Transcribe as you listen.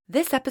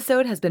This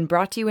episode has been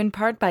brought to you in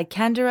part by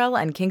Canderel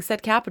and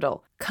Kingset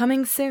Capital.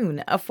 Coming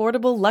soon,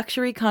 affordable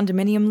luxury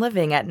condominium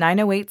living at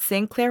 908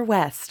 St. Clair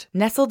West.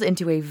 Nestled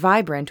into a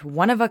vibrant,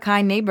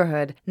 one-of-a-kind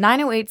neighborhood,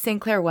 908 St.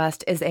 Clair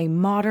West is a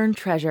modern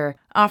treasure,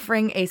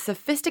 offering a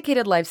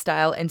sophisticated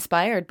lifestyle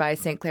inspired by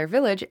St. Clair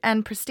Village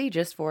and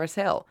prestigious Forest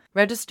Hill.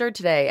 Register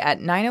today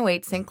at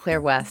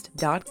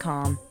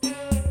 908stclairwest.com.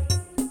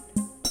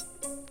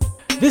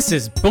 This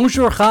is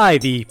Bonjour Chai,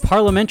 the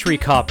Parliamentary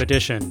Cop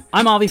edition.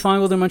 I'm Avi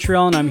Feingold in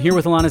Montreal, and I'm here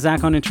with Alana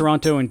Zakon in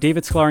Toronto and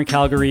David Sklar in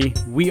Calgary.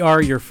 We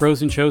are your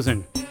Frozen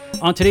Chosen.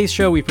 On today's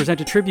show, we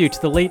present a tribute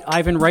to the late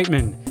Ivan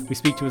Reitman. We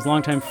speak to his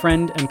longtime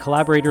friend and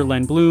collaborator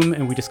Len Bloom,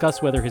 and we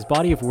discuss whether his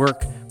body of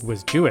work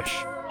was Jewish.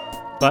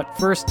 But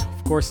first,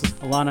 of course,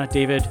 Alana,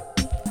 David,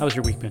 how's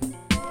your week been?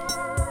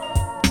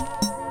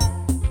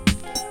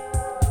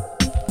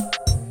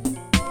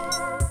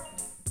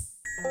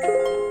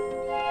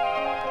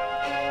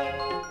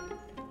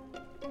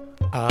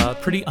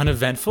 Pretty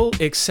uneventful,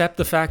 except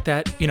the fact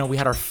that, we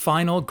had our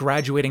final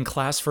graduating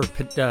class for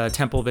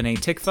Temple B'nai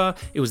Tikva.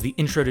 It was the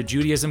Intro to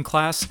Judaism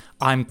class.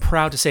 I'm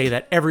proud to say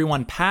that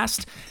everyone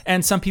passed,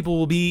 and some people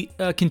will be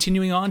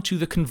continuing on to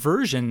the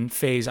conversion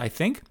phase, I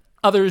think.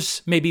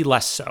 Others maybe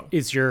less so.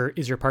 Is your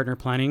partner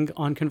planning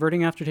on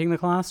converting after taking the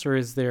class, or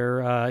is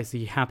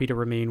he happy to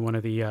remain one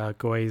of the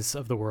goys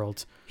of the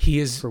world? He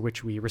is, for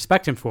which we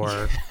respect him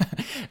for.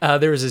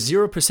 There is a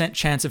 0%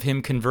 chance of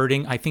him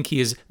converting. I think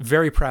he is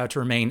very proud to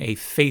remain a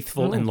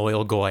faithful and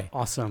loyal goy.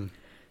 Awesome.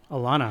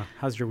 Alana,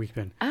 how's your week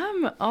been?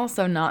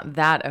 Also not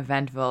that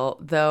eventful,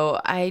 though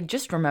I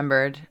just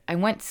remembered I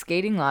went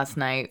skating last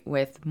night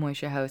with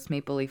Moishe House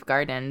Maple Leaf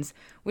Gardens,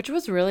 which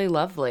was really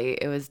lovely.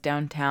 It was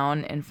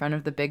downtown in front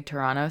of the big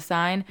Toronto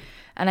sign,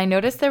 and I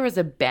noticed there was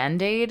a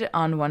Band-Aid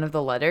on one of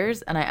the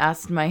letters, and I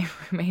asked my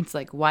roommates,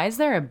 why is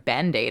there a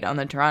Band-Aid on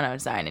the Toronto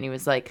sign? And he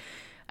was like,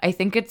 I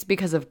think it's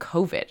because of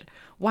COVID.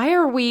 Why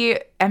are we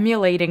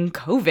emulating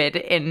COVID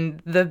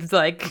in the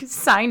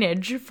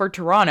signage for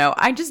Toronto?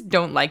 I just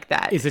don't like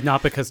that. Is it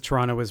not because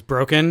Toronto is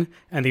broken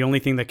and the only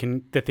thing that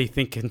they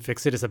think can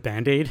fix it is a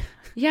Band-Aid?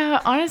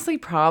 Yeah, honestly,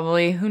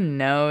 probably. Who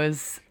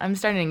knows? I'm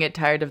starting to get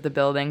tired of the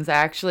buildings. I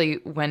actually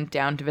went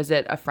down to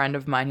visit a friend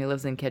of mine who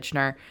lives in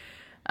Kitchener,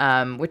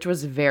 which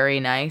was very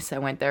nice. I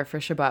went there for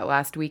Shabbat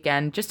last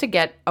weekend just to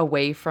get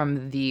away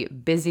from the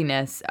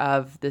busyness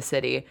of the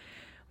city,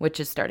 which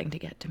is starting to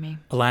get to me.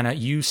 Alana,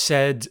 you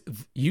said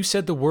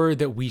the word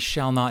that we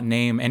shall not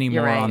name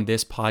anymore on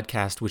this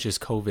podcast, which is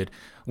COVID.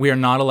 We are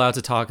not allowed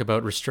to talk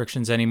about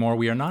restrictions anymore.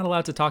 We are not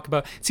allowed to talk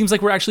about... It seems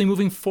like we're actually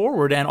moving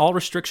forward and all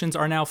restrictions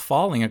are now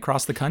falling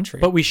across the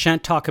country. But we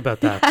shan't talk about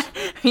that.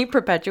 Are you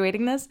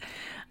perpetuating this?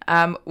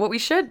 What we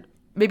should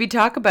maybe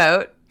talk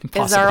about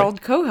is our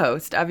old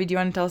co-host. Avi, do you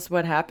want to tell us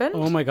what happened?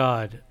 Oh my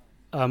God.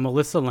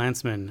 Melissa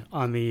Lantsman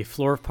on the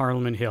floor of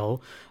Parliament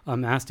Hill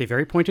asked a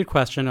very pointed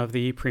question of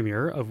the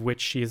Premier, of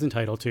which she is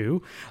entitled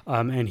to,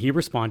 and he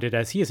responded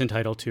as he is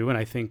entitled to, and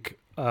I think...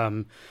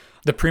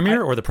 the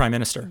Premier or the Prime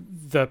Minister?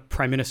 The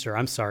Prime Minister,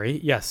 I'm sorry.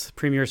 Yes,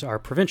 Premiers are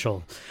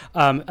provincial.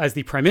 As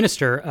the Prime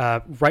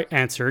Minister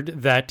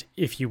answered that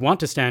if you want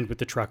to stand with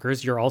the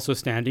truckers, you're also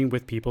standing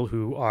with people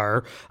who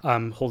are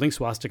holding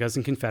swastikas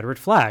and Confederate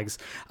flags,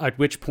 at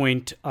which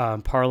point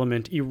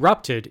Parliament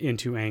erupted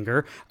into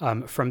anger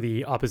from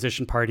the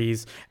opposition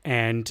parties,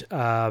 and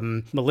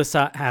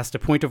Melissa asked a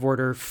point of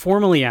order,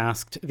 formally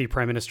asked the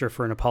Prime Minister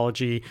for an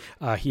apology.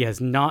 He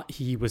was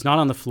not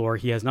on the floor.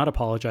 He has not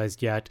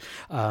apologized yet.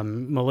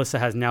 Melissa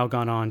has now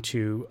gone on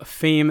to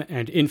fame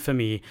and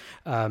infamy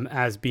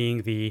as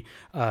being the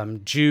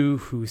Jew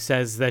who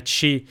says that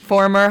she...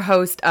 Former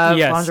host of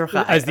Bonjour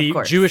Chai, as the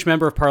Jewish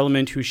member of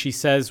parliament who she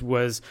says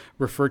was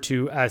referred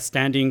to as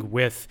standing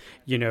with,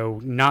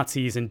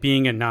 Nazis and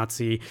being a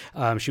Nazi.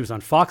 She was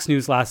on Fox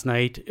News last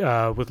night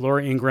with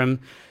Laura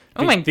Ingraham.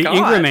 The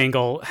Ingraham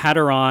angle had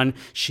her on.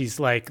 She's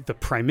like, the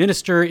Prime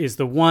Minister is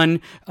the one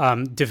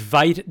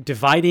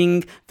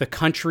dividing the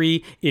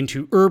country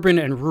into urban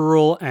and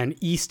rural and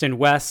east and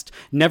west,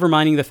 never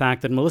minding the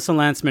fact that Melissa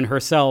Lantsman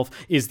herself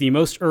is the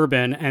most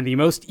urban and the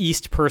most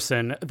east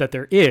person that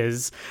there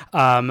is.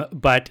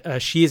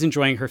 But she is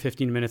enjoying her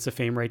 15 minutes of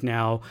fame right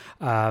now.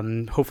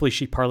 Hopefully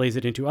she parlays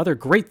it into other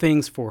great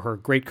things for her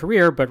great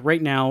career. But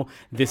right now,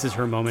 this is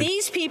her moment.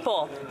 These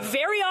people,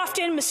 very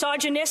often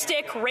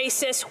misogynistic,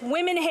 racist,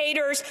 women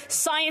haters,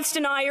 science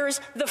deniers,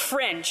 the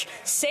fringe.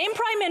 Same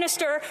Prime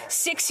Minister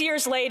 6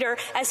 years later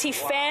as he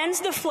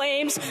fans the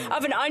flames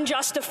of an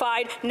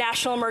unjustified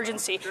national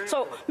emergency.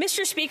 So,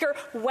 Mr. Speaker,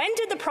 when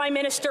did the Prime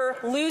Minister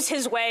lose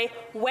his way?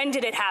 When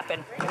did it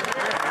happen?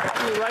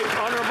 You're right,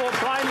 Honourable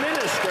Prime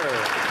Minister.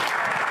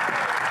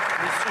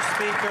 Mr.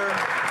 Speaker,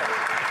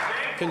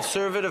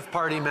 Conservative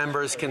Party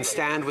members can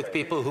stand with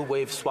people who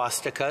wave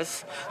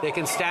swastikas. They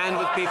can stand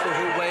with people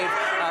who wave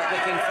the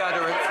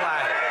Confederate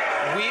flag.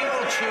 We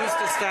will choose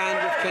to stand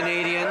with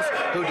Canadians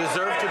who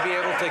deserve to be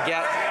able to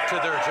get to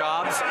their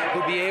jobs,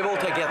 who be able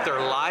to get their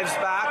lives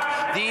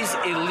back. These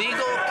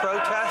illegal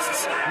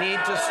protests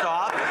need to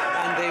stop,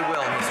 and they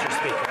will, Mr.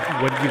 Speaker.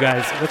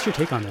 What's your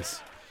take on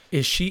this?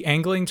 Is she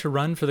angling to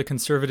run for the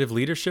Conservative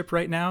leadership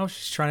right now?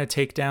 She's trying to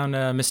take down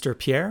Mr.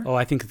 Pierre? Oh,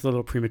 I think it's a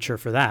little premature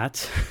for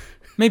that.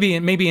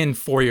 Maybe in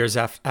 4 years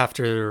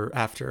after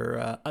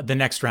the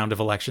next round of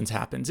elections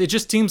happens. It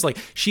just seems like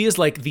she is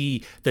like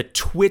the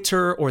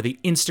Twitter or the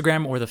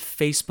Instagram or the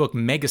Facebook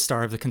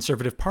megastar of the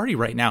Conservative Party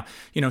right now.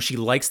 You know, she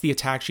likes the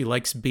attack. She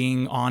likes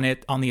being on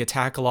the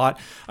attack a lot.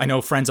 I know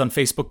friends on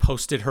Facebook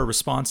posted her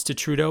response to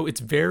Trudeau.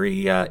 It's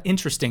very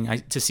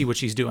interesting to see what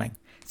she's doing.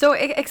 So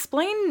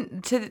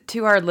explain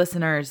to our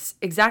listeners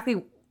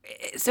exactly.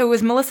 So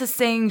was Melissa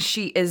saying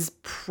she is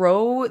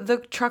pro the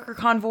trucker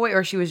convoy,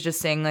 or she was just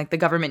saying like the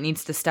government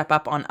needs to step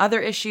up on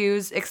other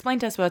issues? Explain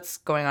to us what's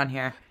going on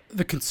here.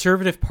 The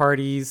Conservative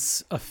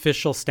Party's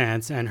official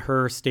stance and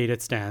her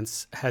stated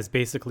stance has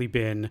basically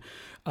been,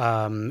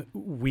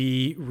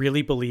 we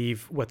really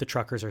believe what the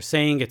truckers are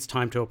saying. It's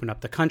time to open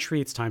up the country.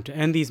 It's time to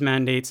end these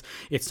mandates.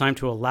 It's time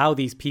to allow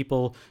these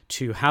people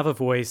to have a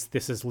voice.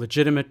 This is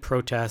legitimate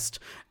protest,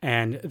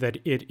 and that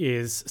it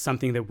is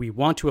something that we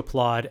want to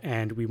applaud,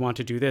 and we want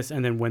to do this.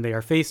 And then when they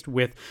are faced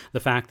with the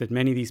fact that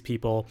many of these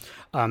people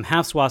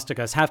have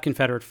swastikas, have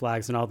Confederate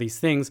flags and all these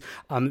things,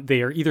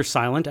 they are either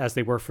silent, as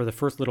they were for the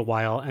first little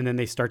while, and then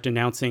they start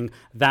denouncing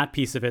that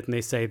piece of it, and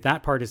they say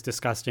that part is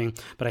disgusting,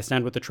 but I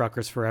stand with the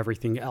truckers for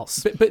everything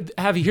else. But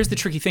Javi, here's the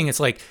tricky thing. It's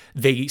like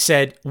they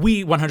said,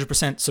 we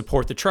 100%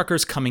 support the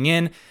truckers coming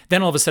in.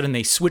 Then all of a sudden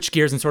they switch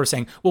gears and sort of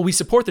saying, well, we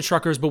support the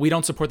truckers, but we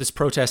don't support this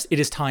protest. It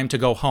is time to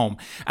go home.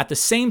 At the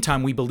same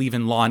time, we believe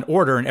in law and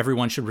order and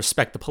everyone should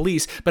respect the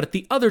police. But at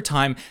the other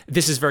time,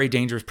 this is very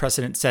dangerous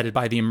precedent set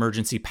by the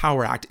Emergency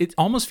Power Act. It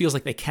almost feels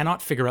like they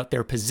cannot figure out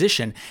their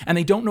position and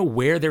they don't know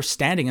where they're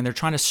standing. And they're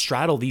trying to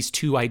straddle these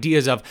two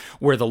ideas of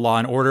we're the law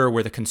and order,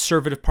 we're the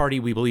Conservative Party,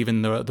 we believe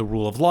in the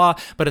rule of law.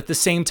 But at the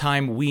same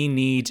time, we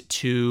need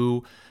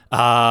to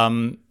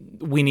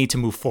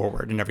move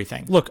forward and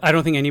everything. Look, I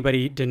don't think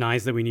anybody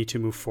denies that we need to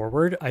move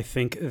forward. I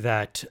think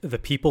that the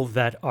people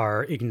that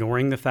are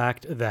ignoring the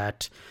fact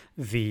that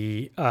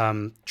the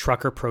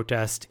trucker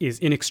protest is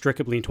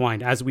inextricably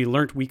entwined, as we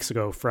learned weeks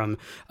ago from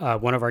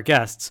one of our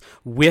guests,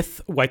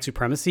 with white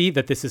supremacy,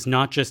 that this is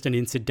not just an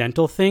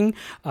incidental thing,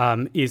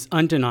 is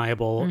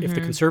undeniable. Mm-hmm. If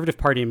the Conservative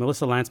Party and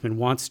Melissa Lantsman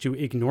wants to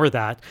ignore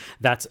that,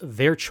 that's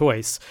their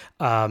choice.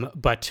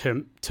 But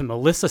to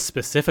Melissa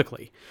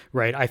specifically,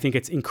 right, I think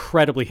it's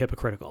incredibly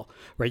hypocritical,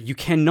 right? You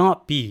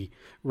cannot be,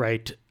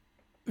 right,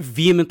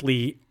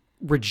 vehemently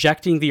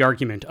rejecting the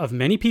argument of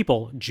many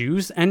people,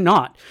 Jews and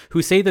not,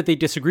 who say that they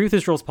disagree with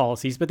Israel's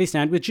policies, but they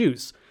stand with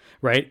Jews,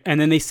 right? And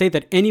then they say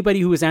that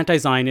anybody who is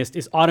anti-Zionist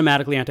is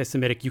automatically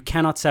anti-Semitic. You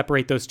cannot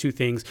separate those two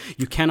things.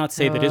 You cannot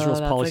say that Israel's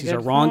policies are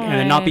wrong and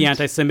then not be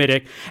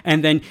anti-Semitic.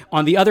 And then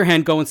on the other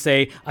hand, go and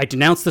say, I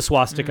denounce the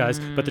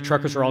swastikas, but the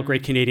truckers are all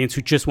great Canadians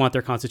who just want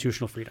their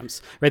constitutional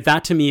freedoms, right?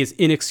 That to me is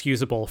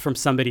inexcusable from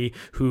somebody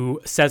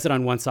who says it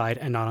on one side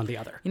and not on the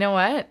other. You know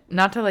what?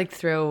 Not to like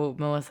throw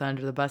Melissa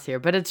under the bus here,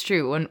 but it's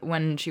true.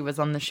 When she was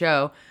on the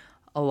show,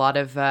 a lot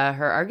of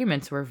her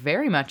arguments were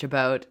very much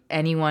about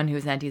anyone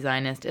who's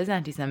anti-Zionist is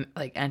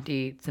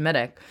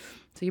anti-Semitic.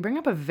 So you bring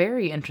up a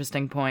very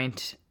interesting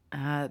point.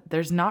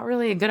 There's not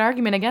really a good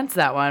argument against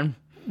that one.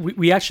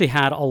 We actually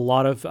had a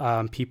lot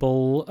of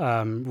people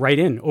write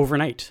in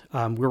overnight.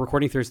 We're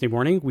recording Thursday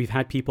morning. We've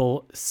had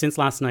people since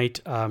last night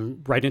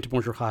write into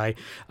Bonjour Chai.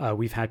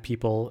 We've had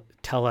people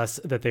tell us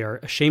that they are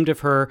ashamed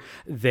of her.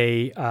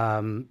 They,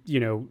 can't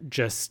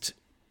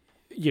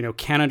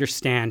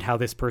understand how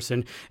this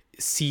person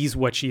sees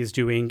what she is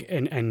doing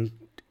and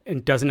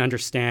doesn't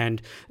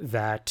understand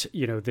that,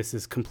 this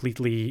is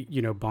completely,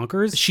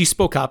 bonkers. She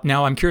spoke up.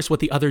 Now, I'm curious what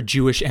the other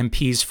Jewish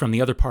MPs from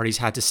the other parties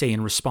had to say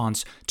in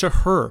response to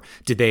her.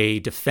 Did they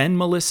defend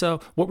Melissa?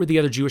 What were the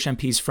other Jewish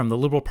MPs from the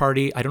Liberal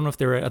Party? I don't know if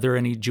there are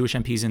any Jewish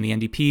MPs in the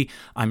NDP.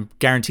 I'm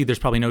guaranteed there's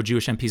probably no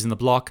Jewish MPs in the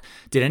Bloc.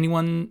 Did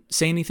anyone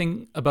say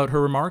anything about her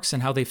remarks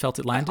and how they felt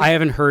it landed? I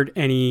haven't heard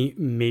any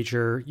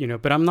major,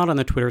 but I'm not on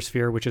the Twitter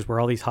sphere, which is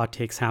where all these hot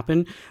takes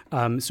happen.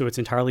 So it's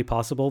entirely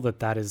possible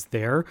that is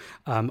there.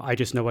 I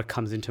just know what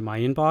comes into my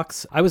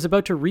inbox. I was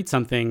about to read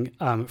something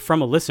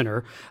from a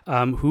listener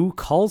who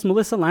calls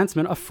Melissa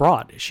Lantsman a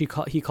fraud. He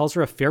calls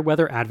her a fair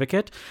weather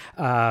advocate.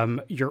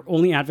 You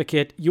only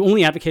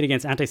advocate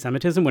against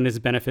anti-Semitism when it's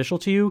beneficial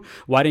to you.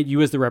 Why didn't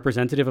you, as the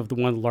representative of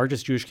one of the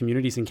largest Jewish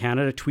communities in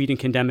Canada, tweet and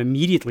condemn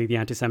immediately the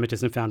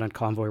anti-Semitism found on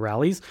convoy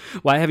rallies?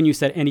 Why haven't you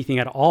said anything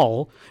at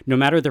all? No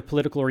matter their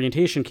political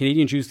orientation,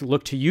 Canadian Jews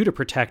look to you to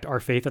protect our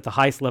faith at the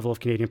highest level of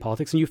Canadian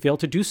politics, and you failed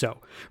to do so,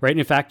 right? And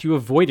in fact, you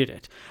avoided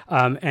it.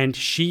 And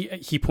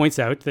he points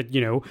out that,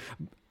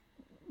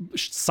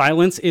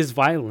 silence is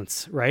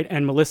violence, right?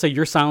 And Melissa,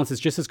 your silence is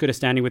just as good as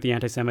standing with the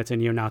anti-Semites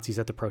and neo-Nazis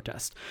at the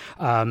protest.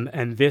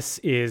 And this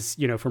is,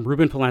 from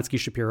Ruben Polanski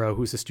Shapiro,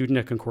 who's a student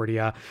at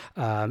Concordia.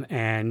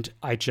 And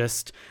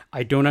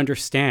I don't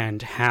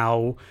understand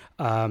how,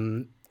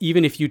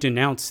 even if you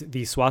denounce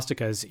these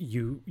swastikas,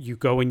 you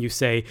go and you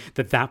say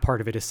that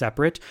part of it is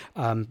separate.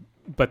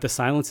 But the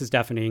silence is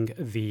deafening.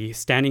 The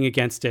standing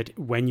against it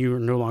when you're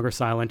no longer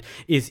silent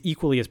is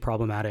equally as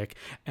problematic.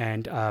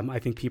 And I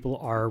think people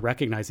are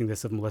recognizing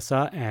this of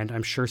Melissa. And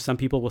I'm sure some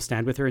people will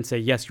stand with her and say,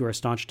 yes, you are a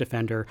staunch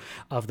defender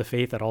of the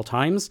faith at all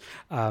times.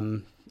 I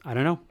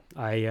don't know.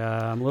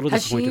 I'm a little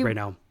disappointed right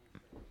now.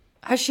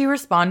 Has she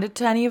responded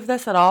to any of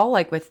this at all?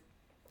 Like with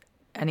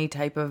any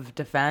type of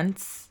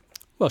defense?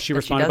 Well, she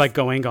responded by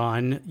going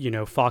on,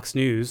 Fox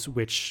News,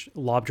 which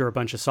lobbed her a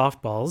bunch of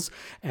softballs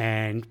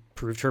and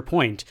proved her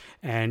point.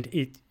 And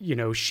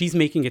she's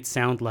making it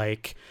sound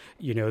like,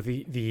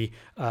 the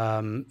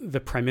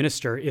prime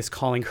minister is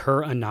calling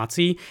her a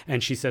Nazi,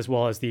 and she says,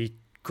 well, as the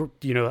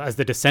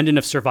descendant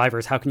of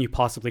survivors, how can you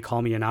possibly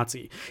call me a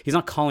Nazi? He's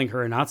not calling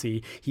her a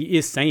Nazi. He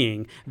is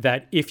saying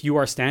that if you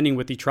are standing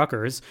with the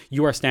truckers,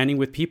 you are standing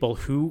with people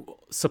who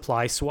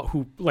supply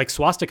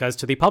swastikas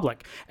to the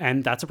public,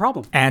 and that's a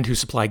problem. And who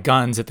supply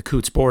guns at the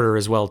Coutts border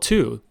as well,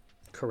 too.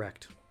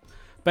 Correct.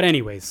 But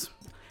anyways,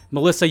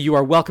 Melissa, you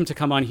are welcome to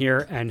come on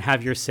here and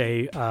have your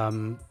say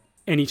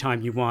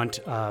anytime you want.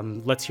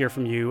 Let's hear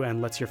from you,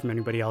 and let's hear from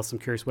anybody else. I'm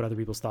curious what other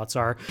people's thoughts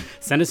are.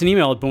 Send us an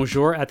email at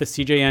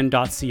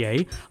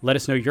bonjour@thecjn.ca. Let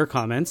us know your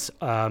comments,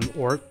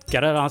 or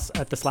get at us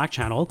at the Slack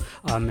channel.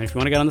 And if you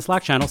want to get on the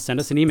Slack channel, send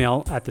us an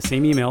email at the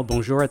same email,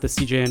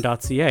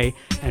 bonjour@thecjn.ca,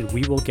 and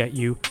we will get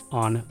you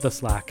on the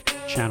Slack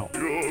channel.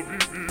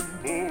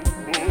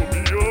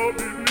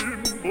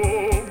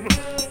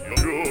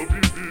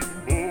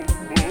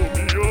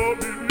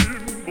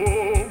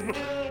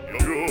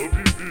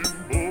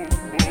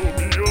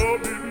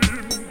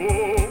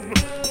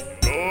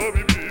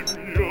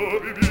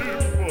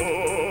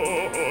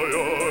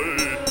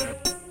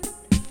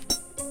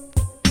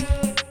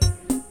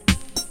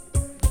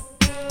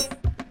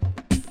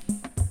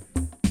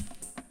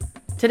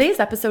 Today's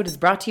episode is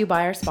brought to you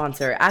by our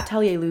sponsor,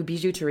 Atelier Lou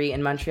Bijouterie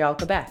in Montreal,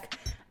 Quebec.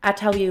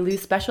 Atelier Lou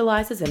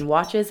specializes in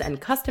watches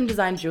and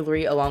custom-designed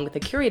jewelry along with a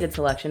curated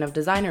selection of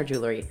designer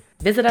jewelry.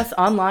 Visit us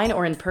online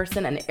or in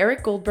person, and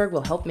Eric Goldberg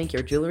will help make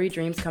your jewelry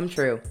dreams come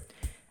true.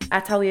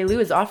 Atelier Lou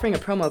is offering a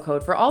promo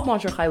code for all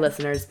Bonjour Chai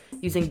listeners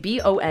using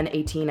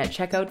BON18 at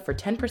checkout for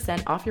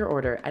 10% off your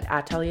order at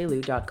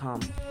atelierlou.com.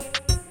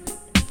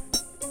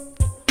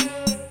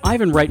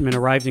 Ivan Reitman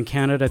arrived in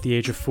Canada at the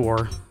age of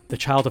 4, the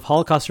child of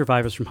Holocaust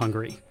survivors from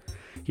Hungary.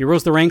 He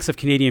rose the ranks of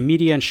Canadian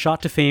media and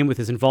shot to fame with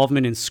his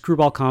involvement in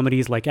screwball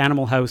comedies like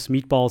Animal House,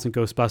 Meatballs, and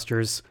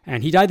Ghostbusters.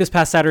 And he died this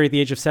past Saturday at the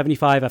age of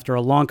 75 after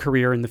a long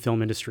career in the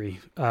film industry.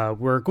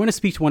 We're going to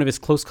speak to one of his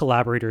close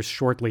collaborators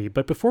shortly,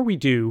 but before we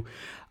do,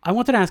 I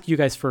wanted to ask you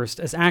guys first,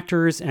 as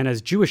actors and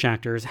as Jewish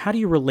actors, how do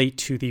you relate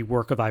to the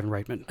work of Ivan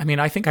Reitman? I mean,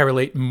 I think I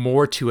relate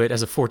more to it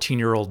as a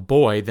 14-year-old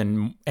boy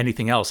than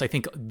anything else. I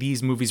think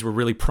these movies were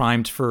really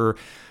primed for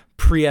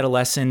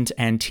pre-adolescent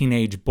and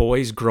teenage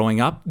boys growing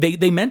up.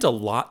 They meant a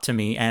lot to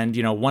me, and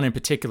one in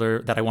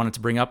particular that I wanted to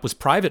bring up was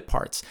Private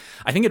Parts.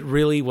 I think it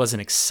really was an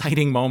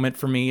exciting moment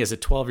for me as a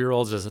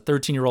 12-year-old, as a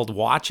 13-year-old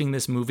watching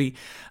this movie.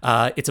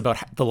 It's about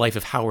the life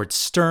of Howard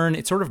Stern.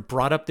 It sort of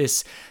brought up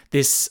this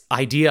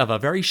idea of a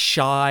very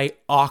shy,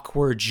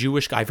 awkward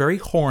Jewish guy, very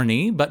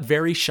horny, but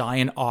very shy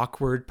and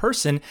awkward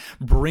person,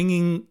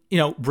 bringing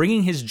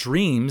his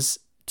dreams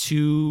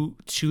to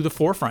the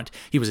forefront.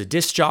 He was a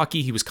disc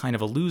jockey. He was kind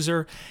of a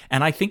loser.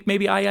 And I think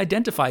maybe I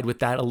identified with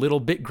that a little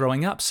bit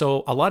growing up.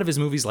 So a lot of his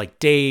movies like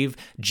Dave,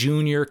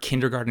 Junior,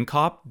 Kindergarten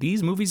Cop,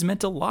 these movies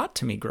meant a lot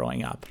to me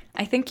growing up.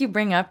 I think you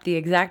bring up the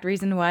exact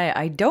reason why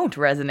I don't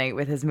resonate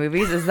with his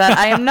movies is that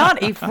I am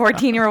not a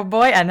 14-year-old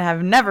boy and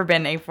have never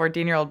been a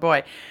 14-year-old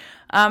boy.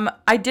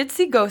 I did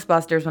see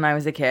Ghostbusters when I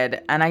was a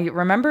kid, and I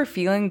remember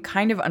feeling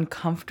kind of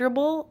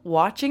uncomfortable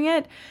watching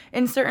it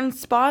in certain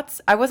spots.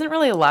 I wasn't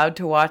really allowed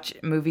to watch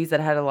movies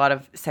that had a lot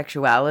of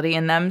sexuality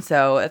in them,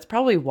 so that's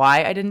probably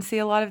why I didn't see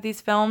a lot of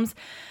these films.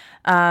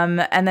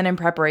 And then in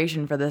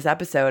preparation for this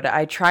episode,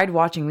 I tried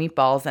watching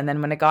Meatballs, and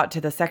then when it got to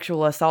the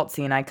sexual assault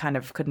scene, I kind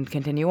of couldn't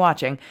continue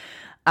watching.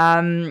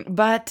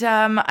 But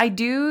I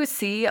do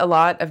see a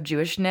lot of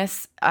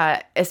Jewishness,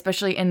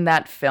 especially in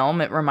that film.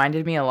 It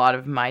reminded me a lot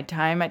of my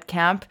time at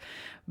camp,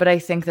 but I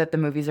think that the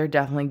movies are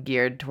definitely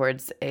geared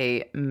towards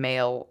a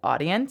male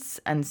audience,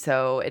 and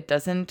so it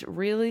doesn't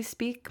really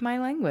speak my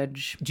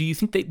language. Do you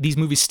think that these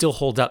movies still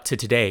hold up to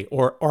today,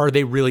 or are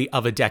they really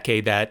of a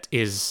decade that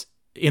is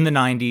in the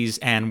 90s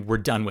and we're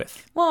done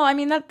with? Well, I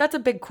mean, that's a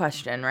big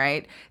question,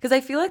 right? Because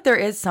I feel like there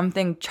is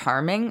something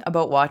charming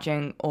about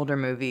watching older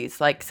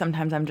movies. Like,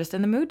 sometimes I'm just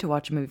in the mood to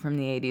watch a movie from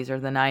the 80s or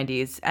the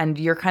 90s, and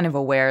you're kind of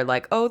aware,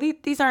 like, oh,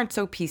 these aren't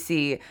so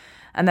PC.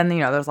 And then,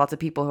 there's lots of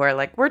people who are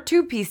like, we're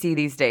too PC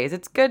these days.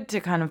 It's good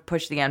to kind of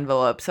push the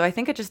envelope. So I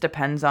think it just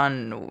depends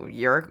on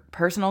your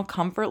personal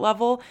comfort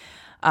level.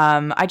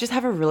 I just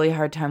have a really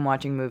hard time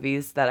watching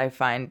movies that I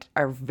find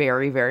are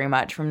very, very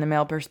much from the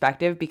male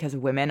perspective, because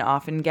women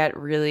often get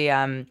really,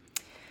 what's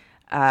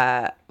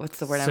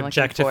the word I'm looking for?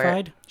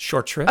 Subjectified?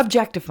 Short shrift?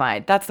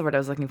 Objectified. That's the word I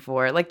was looking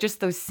for. Like, just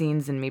those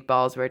scenes in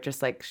Meatballs where it's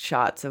just like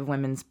shots of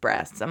women's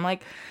breasts. I'm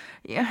like,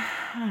 yeah,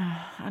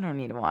 I don't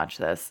need to watch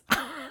this.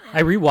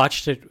 I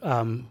rewatched it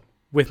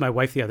with my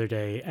wife the other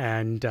day,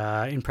 and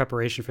in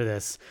preparation for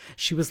this,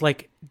 she was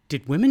like,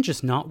 did women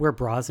just not wear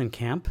bras in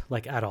camp,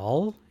 like, at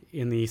all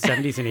in the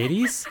 70s and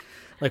 80s?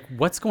 Like,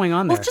 what's going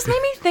on there? Well, it just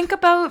made me think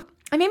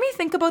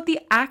about the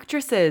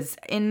actresses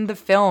in the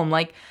film.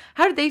 Like,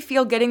 how did they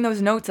feel getting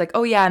those notes? Like,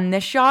 oh yeah, in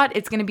this shot,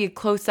 it's going to be a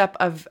close-up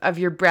of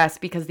your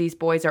breast because these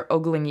boys are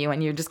ogling you,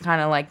 and you're just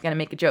kind of like going to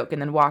make a joke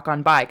and then walk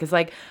on by. Because,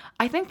 like,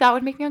 I think that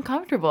would make me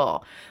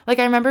uncomfortable. Like,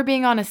 I remember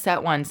being on a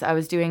set once. I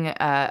was doing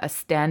a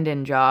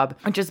stand-in job,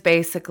 which is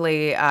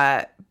basically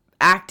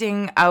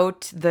acting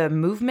out the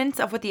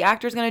movements of what the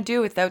actor's going to do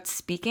without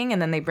speaking,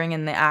 and then they bring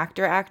in the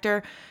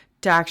actor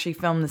to actually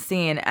film the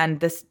scene. And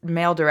this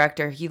male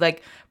director, he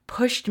like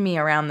pushed me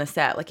around the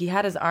set. Like, he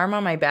had his arm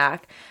on my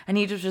back, and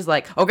he just was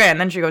like, okay, and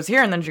then she goes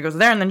here, and then she goes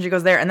there, and then she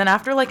goes there. And then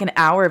after like an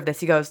hour of this,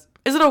 he goes,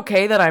 is it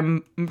okay that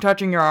I'm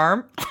touching your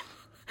arm?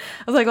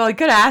 I was like, well, I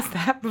could have asked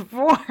that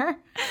before.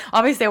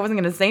 Obviously, I wasn't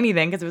going to say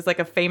anything because it was like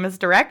a famous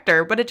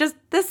director, but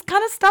this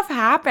kind of stuff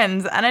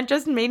happens, and it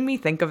just made me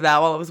think of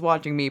that while I was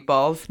watching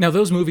Meatballs. Now,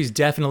 those movies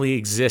definitely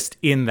exist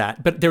in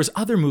that, but there's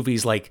other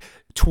movies like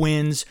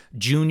Twins,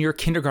 Junior,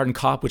 Kindergarten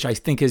Cop, which I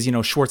think is,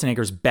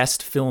 Schwarzenegger's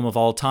best film of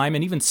all time,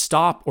 and even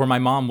Stop or My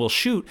Mom Will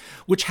Shoot,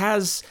 which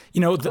has,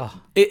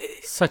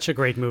 such a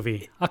great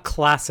movie, a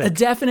classic, a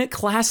definite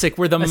classic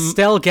where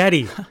Estelle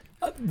Getty.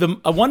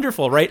 A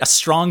wonderful, right? A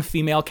strong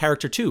female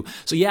character too.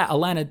 So yeah,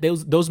 Alana,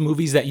 those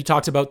movies that you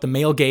talked about, the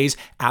male gaze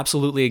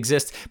absolutely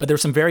exist, but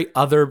there's some very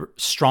other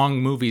strong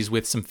movies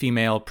with some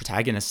female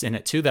protagonists in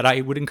it too that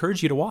I would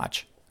encourage you to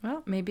watch.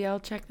 Well, maybe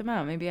I'll check them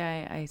out. Maybe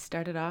I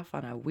started off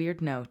on a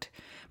weird note.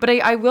 But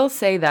I will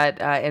say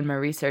that in my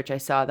research, I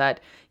saw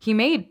that he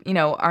made,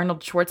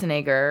 Arnold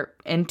Schwarzenegger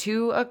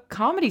into a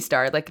comedy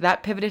star. Like,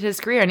 that pivoted his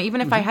career. And even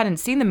if I hadn't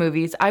seen the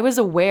movies, I was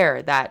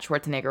aware that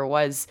Schwarzenegger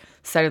was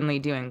suddenly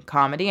doing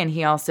comedy. And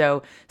he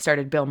also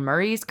started Bill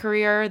Murray's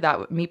career. That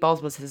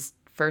Meatballs was his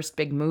first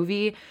big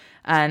movie.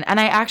 And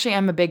I actually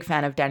am a big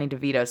fan of Danny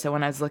DeVito. So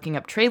when I was looking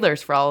up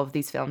trailers for all of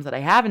these films that I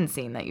haven't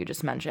seen that you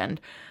just mentioned,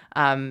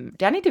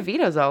 Danny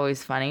DeVito's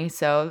always funny.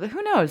 So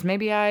who knows?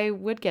 Maybe I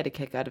would get a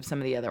kick out of some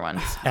of the other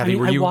ones. Abby,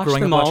 were you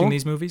growing up watching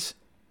these movies?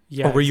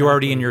 Yeah. Or were you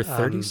already in your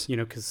 30s?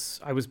 Because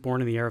I was born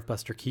in the era of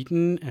Buster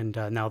Keaton, and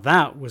now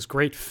that was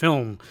great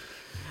film.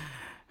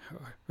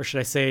 Or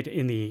should I say it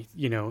in the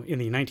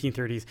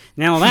 1930s?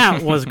 Now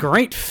that was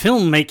great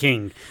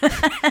filmmaking.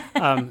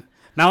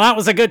 Now that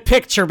was a good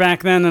picture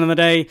back then in the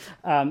day.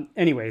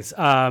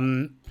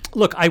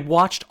 Look, I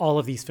watched all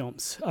of these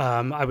films.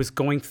 I was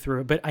going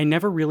through it, but I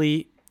never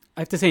really,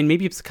 I have to say, and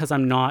maybe it's because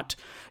I'm not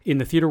in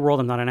the theater world,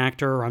 I'm not an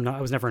actor, or I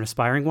was never an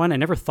aspiring one. I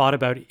never thought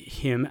about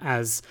him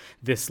as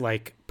this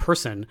like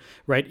person,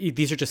 right?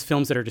 These are just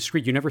films that are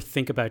discrete. You never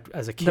think about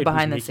as a kid the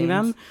behind who's the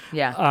making scenes. them.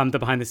 Yeah. The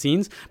behind the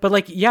scenes. But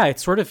like, yeah, it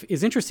sort of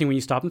is interesting when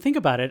you stop and think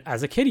about it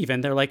as a kid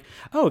even. They're like,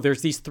 oh,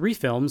 there's these 3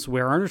 films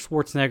where Arnold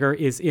Schwarzenegger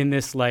is in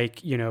this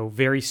like,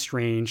 very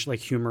strange, like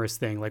humorous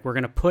thing. Like, we're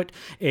going to put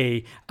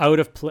a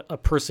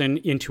person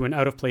into an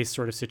out of place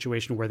sort of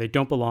situation where they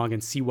don't belong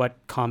and see what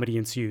comedy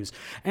ensues.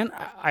 And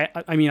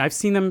I mean, I've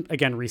seen them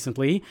again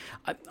recently.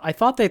 I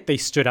thought that they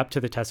stood up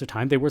to the test of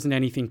time. There wasn't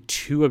anything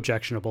too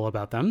objectionable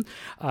about them.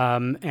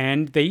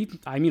 And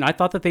I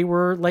thought that they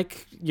were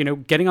like,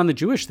 getting on the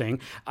Jewish thing.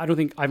 I don't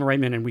think Ivan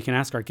Reitman, and we can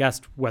ask our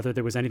guest whether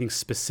there was anything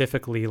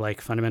specifically like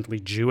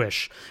fundamentally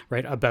Jewish,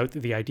 right, about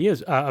the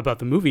ideas, about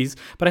the movies.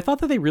 But I thought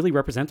that they really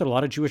represented a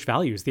lot of Jewish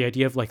values. The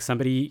idea of like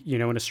somebody,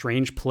 in a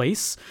strange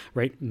place,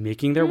 right,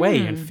 making their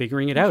way and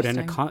figuring it out and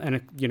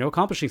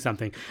accomplishing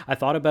something. I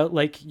thought about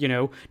like,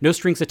 No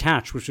Strings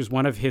Attached, which was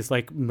one of his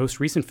like most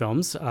recent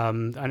films.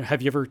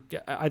 Have you ever,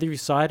 either of you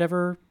saw it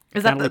ever?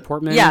 Is that Natalie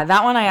Portman? Yeah,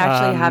 that one I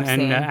actually have seen.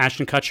 And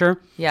Ashton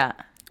Kutcher. Yeah.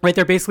 Right,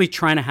 they're basically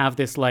trying to have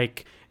this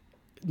like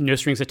no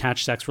strings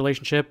attached sex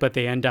relationship, but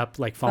they end up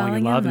like falling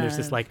in love. And there's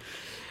this like,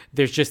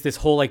 there's just this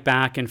whole like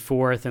back and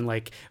forth and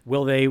like,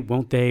 will they,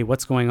 won't they,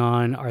 what's going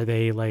on? Are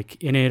they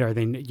like in it? Are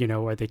they,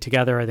 are they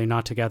together? Are they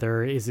not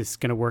together? Is this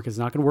going to work? Is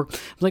it not going to work? I'm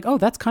like, oh,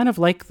 that's kind of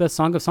like the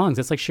Song of Songs.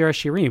 It's like Shira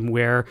Shirim,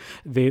 where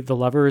the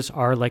lovers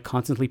are like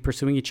constantly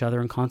pursuing each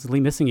other and constantly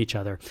missing each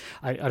other.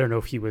 I don't know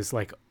if he was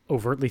like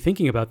overtly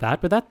thinking about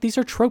that, but these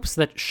are tropes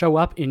that show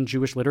up in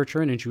Jewish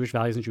literature and in Jewish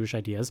values and Jewish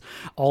ideas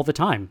all the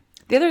time.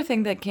 The other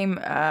thing that came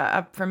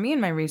up for me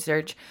in my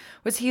research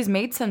was he's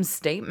made some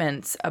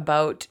statements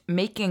about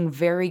making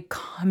very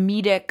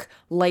comedic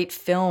light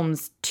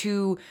films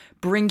to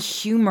bring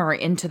humor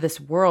into this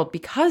world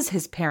because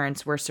his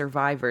parents were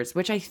survivors,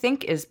 which I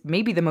think is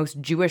maybe the most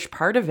Jewish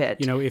part of it.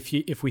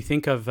 If we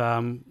think of,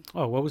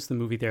 what was the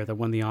movie there that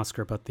won the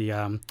Oscar about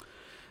the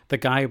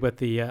guy with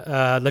the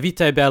La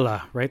Vita è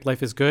Bella, right?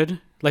 Life is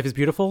good. Life is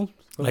beautiful.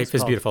 Life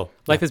is beautiful.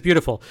 Life is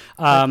beautiful.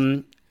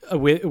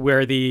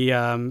 Where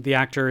the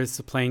actor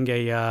is playing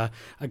a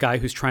guy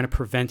who's trying to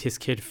prevent his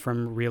kid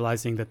from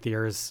realizing that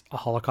there's a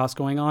Holocaust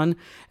going on,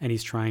 and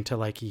he's trying to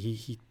like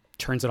he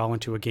turns it all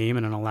into a game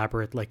and an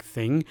elaborate like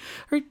thing.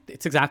 Right?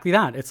 It's exactly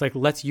that. It's like,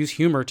 let's use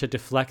humor to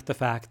deflect the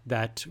fact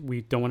that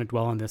we don't want to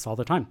dwell on this all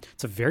the time.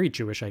 It's a very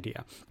Jewish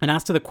idea. And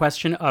as to the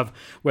question of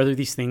whether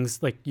these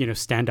things like,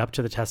 stand up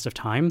to the test of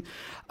time,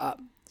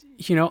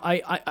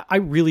 I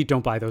really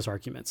don't buy those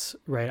arguments,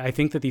 right? I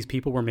think that these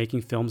people were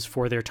making films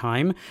for their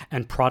time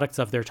and products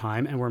of their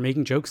time, and were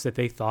making jokes that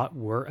they thought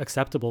were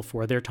acceptable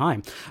for their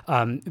time.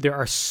 There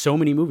are so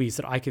many movies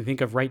that I can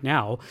think of right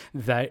now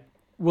that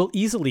will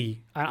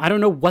easily, I don't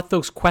know what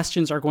those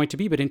questions are going to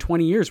be, but in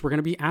 20 years, we're going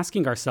to be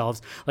asking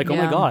ourselves, like, oh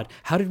my God,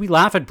 how did we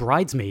laugh at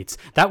Bridesmaids?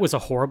 That was a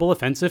horrible,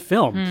 offensive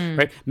film,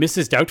 right?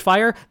 Mrs.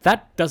 Doubtfire,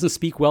 that doesn't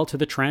speak well to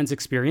the trans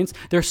experience.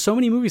 There are so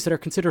many movies that are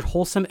considered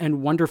wholesome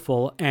and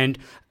wonderful and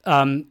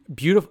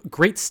beautiful,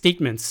 great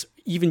statements,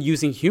 even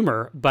using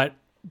humor, but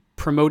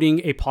promoting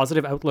a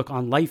positive outlook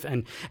on life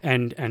and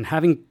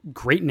having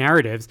great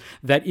narratives,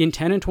 that in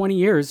 10 and 20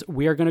 years,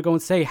 we are going to go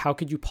and say, how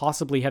could you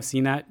possibly have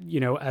seen that,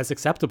 as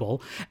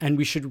acceptable? And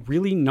we should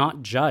really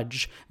not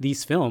judge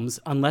these films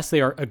unless they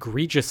are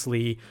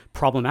egregiously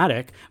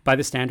problematic by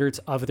the standards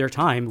of their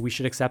time. We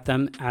should accept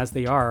them as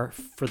they are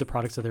for the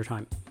products of their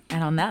time.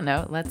 And on that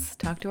note, let's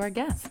talk to our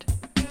guest.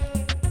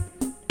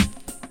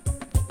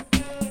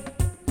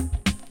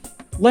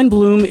 Len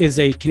Bloom is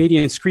a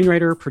Canadian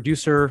screenwriter,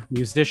 producer,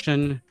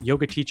 musician,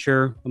 yoga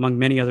teacher, among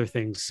many other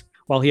things.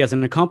 While he has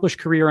an accomplished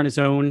career on his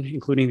own,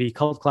 including the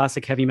cult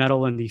classic Heavy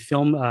Metal and the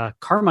film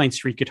Carmine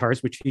Street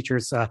Guitars, which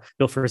features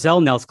Bill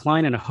Frisell, Nels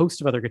Cline, and a host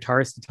of other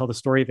guitarists to tell the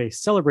story of a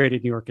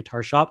celebrated New York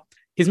guitar shop,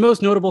 his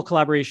most notable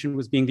collaboration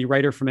was being the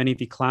writer for many of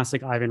the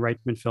classic Ivan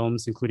Reitman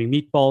films, including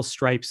Meatballs,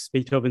 Stripes,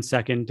 Beethoven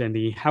Second, and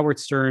the Howard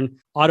Stern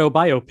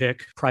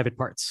auto-biopic Private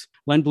Parts.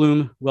 Len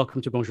Bloom,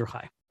 welcome to Bonjour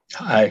Chai.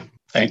 Hi,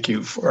 thank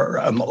you for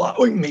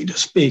allowing me to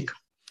speak.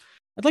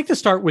 I'd like to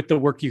start with the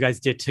work you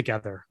guys did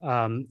together.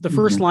 The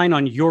first line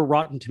on your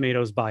Rotten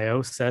Tomatoes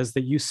bio says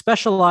that you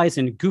specialize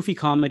in goofy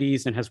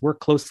comedies and has worked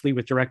closely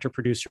with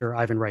director-producer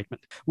Ivan Reitman.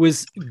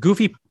 Was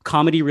goofy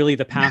comedy really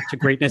the path to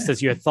greatness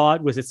as you had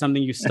thought? Was it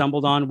something you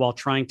stumbled on while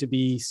trying to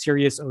be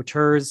serious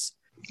auteurs?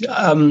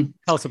 Tell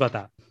us about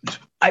that.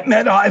 I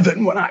met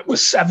Ivan when I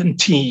was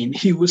 17.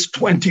 He was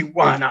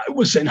 21. I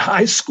was in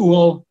high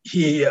school.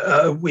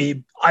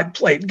 I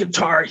played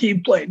guitar. He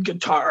played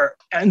guitar.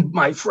 And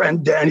my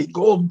friend Danny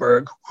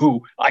Goldberg,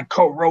 who I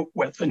co-wrote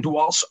with and who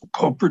also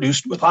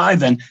co-produced with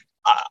Ivan,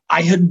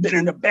 I had been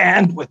in a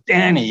band with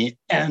Danny,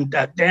 and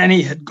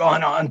Danny had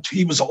gone on to,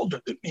 he was older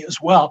than me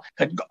as well,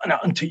 had gone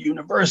on to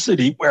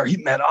university where he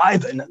met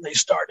Ivan, and they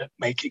started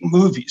making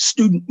movies,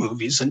 student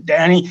movies. And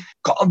Danny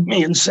called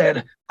me and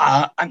said,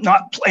 I'm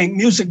not playing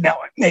music now,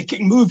 I'm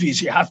making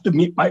movies. You have to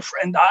meet my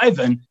friend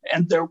Ivan.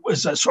 And there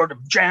was a sort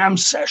of jam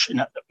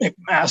session at the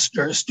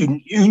McMaster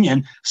Student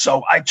Union.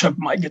 So I took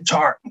my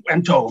guitar and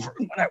went over.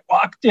 And when I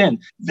walked in,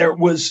 there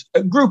was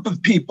a group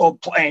of people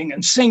playing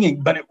and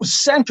singing, but it was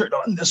centered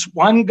on this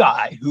one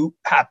guy who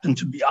happened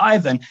to be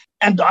Ivan.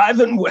 And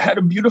Ivan had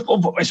a beautiful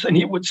voice and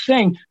he would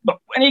sing, but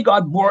when he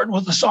got bored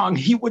with the song,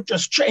 he would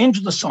just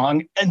change the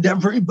song and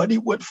everybody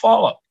would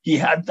follow. He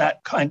had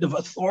that kind of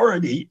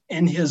authority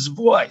in his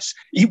voice.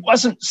 He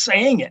wasn't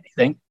saying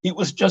anything. He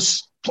was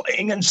just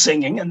playing and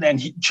singing, and then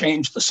he'd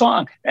change the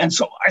song. And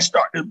so I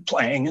started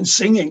playing and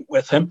singing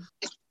with him.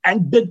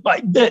 And bit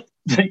by bit,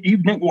 the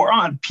evening wore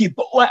on,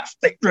 people left.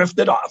 They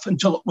drifted off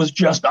until it was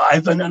just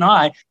Ivan and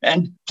I,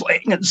 and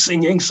playing and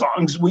singing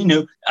songs we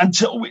knew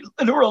until we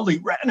literally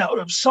ran out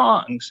of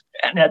songs.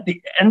 And at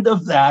the end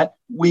of that,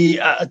 we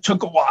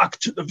took a walk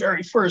to the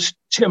very first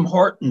Tim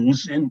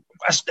Hortons in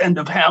West End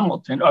of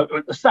Hamilton,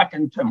 or the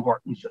second Tim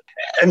Hortons.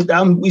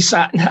 And we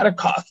sat and had a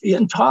coffee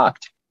and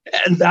talked.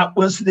 And that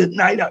was the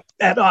night I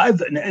met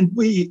Ivan. And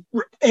we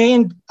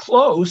remained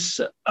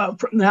close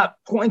from that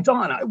point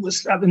on. I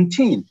was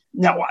 17.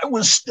 Now, I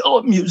was still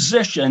a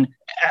musician.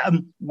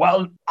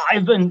 While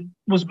Ivan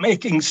was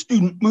making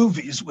student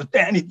movies with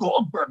Danny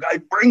Goldberg,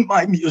 I'd bring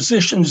my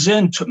musicians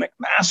in to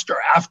McMaster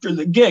after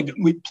the gig,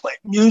 and we'd play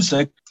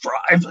music for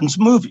Ivan's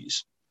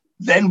movies.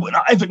 Then when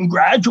Ivan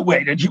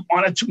graduated, he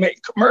wanted to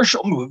make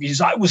commercial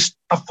movies. I was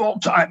a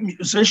full-time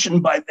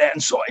musician by then,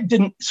 so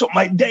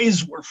my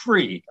days were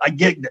free. I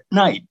gigged at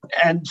night.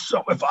 And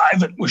so if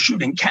Ivan was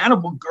shooting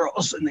Cannibal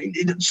Girls and they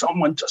needed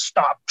someone to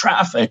stop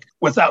traffic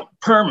without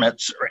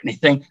permits or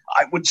anything,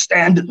 I would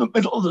stand in the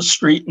middle of the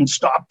street and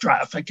stop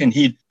traffic, and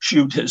he'd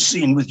shoot his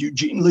scene with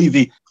Eugene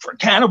Levy for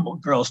Cannibal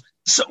Girls.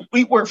 So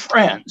we were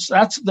friends.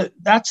 That's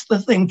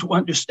the thing to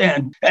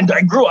understand. And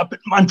I grew up in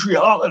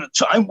Montreal at a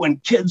time when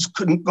kids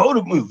couldn't go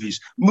to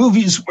movies.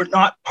 Movies were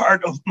not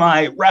part of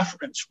my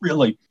reference,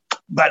 really.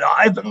 But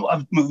Ivan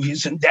loved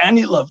movies and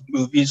Danny loved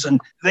movies,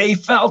 and they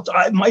felt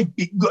I might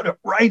be good at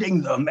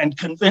writing them and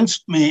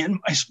convinced me in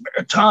my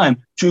spare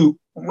time to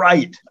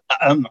write.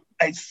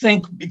 I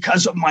think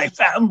because of my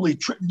family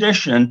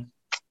tradition,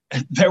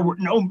 there were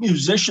no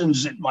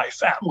musicians in my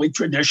family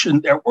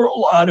tradition. There were a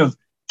lot of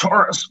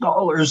Torah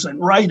scholars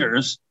and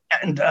writers.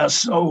 And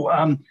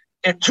so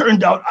it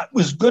turned out I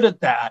was good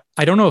at that.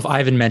 I don't know if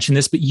Ivan mentioned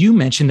this, but you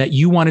mentioned that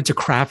you wanted to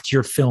craft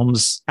your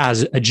films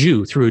as a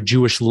Jew through a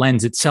Jewish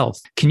lens itself.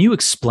 Can you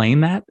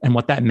explain that and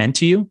what that meant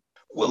to you?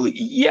 Well,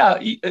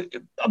 yeah,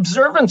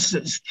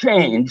 observances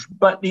change,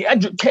 but the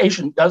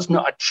education does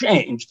not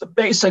change. The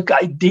basic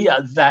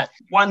idea that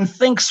one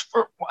thinks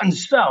for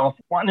oneself,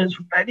 one is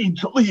ready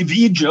to leave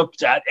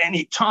Egypt at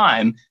any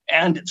time,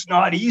 and it's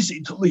not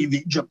easy to leave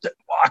Egypt and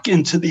walk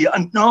into the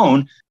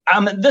unknown.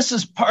 This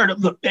is part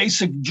of the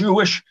basic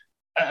Jewish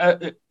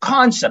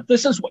concept.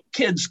 This is what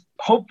kids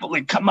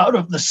hopefully come out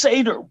of the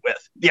Seder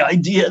with, the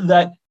idea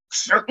that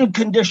certain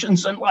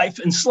conditions in life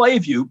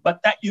enslave you, but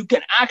that you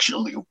can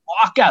actually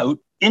walk out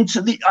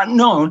into the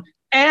unknown,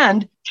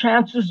 and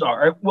chances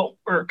are it will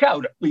work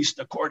out, at least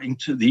according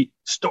to the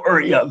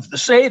story of the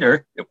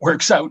Seder. It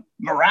works out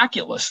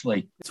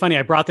miraculously. It's funny.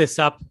 I brought this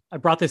up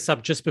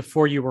just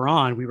before you were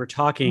on. We were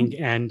talking,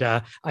 and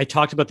I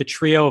talked about the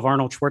trio of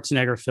Arnold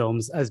Schwarzenegger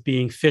films as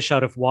being fish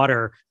out of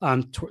water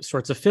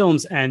sorts of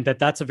films, and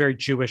that's a very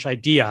Jewish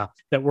idea,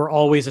 that we're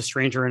always a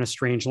stranger in a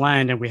strange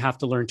land, and we have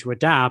to learn to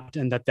adapt,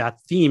 and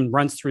that theme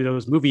runs through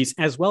those movies,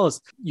 as well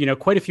as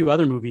quite a few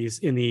other movies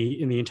in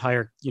the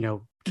entire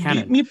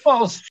canon.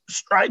 Meatball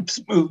Stripes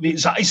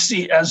movies I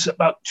see as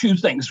about two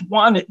things.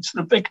 One, it's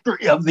the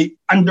victory of the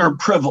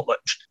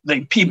underprivileged,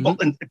 the people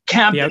in the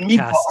camp in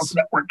Meatballs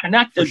that were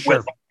connected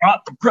with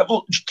not the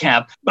privileged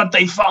camp, but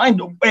they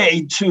find a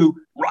way to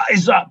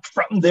rise up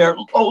from their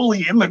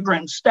lowly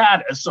immigrant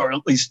status, or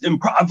at least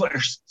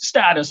impoverished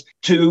status,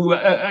 to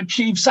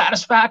achieve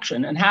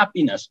satisfaction and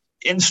happiness.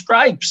 In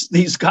Stripes,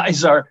 these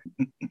guys are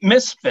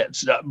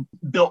misfits,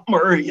 Bill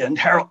Murray and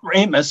Harold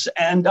Ramis,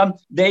 and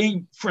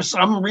they, for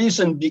some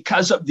reason,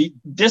 because of the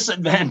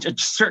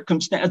disadvantaged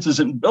circumstances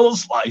in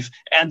Bill's life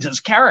and his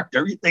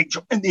character, they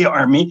join the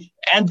army,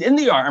 and in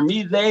the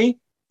army, they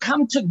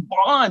come to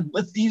bond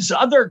with these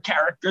other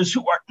characters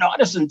who are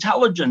not as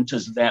intelligent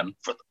as them,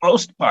 for the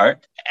most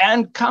part,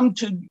 and come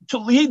to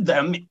lead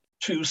them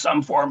to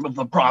some form of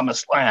the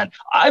promised land.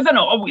 Ivan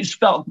always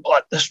felt,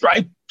 at the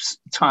Stripes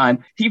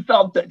time, he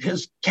felt that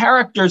his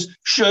characters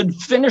should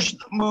finish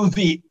the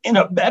movie in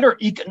a better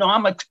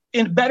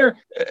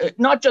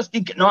not just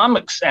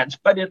economic sense,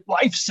 but in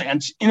life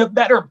sense, in a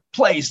better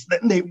place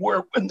than they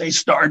were when they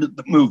started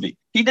the movie.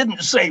 He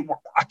didn't say we're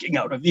walking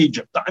out of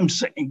Egypt. I'm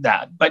saying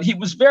that, but he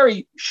was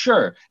very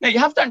sure. Now you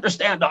have to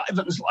understand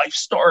Ivan's life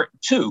story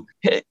too.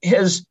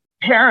 His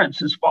parents,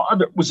 his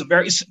father was a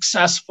very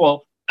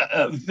successful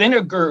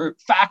vinegar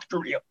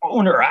factory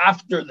owner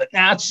after the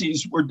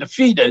Nazis were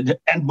defeated,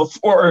 and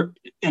before,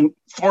 in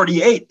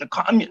 1948, the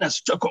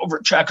communists took over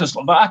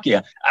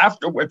Czechoslovakia,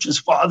 after which his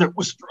father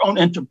was thrown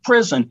into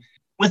prison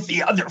with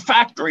the other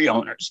factory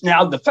owners.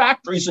 Now, the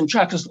factories in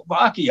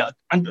Czechoslovakia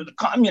under the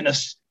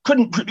communists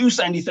couldn't produce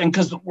anything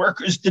because the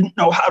workers didn't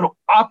know how to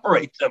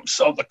operate them.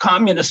 So the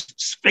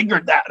communists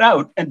figured that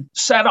out and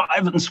set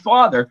Ivan's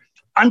father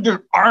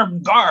under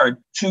armed guard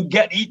to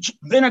get each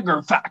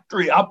vinegar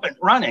factory up and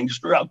running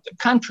throughout the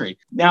country.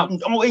 Now,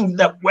 knowing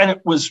that when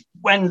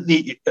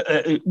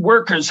the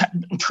workers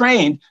had been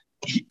trained,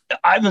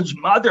 Ivan's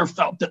mother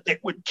felt that they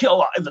would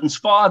kill Ivan's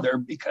father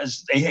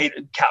because they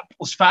hated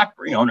capitalist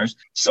factory owners.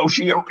 So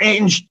she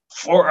arranged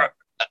for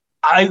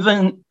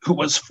Ivan, who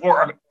was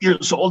 4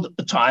 years old at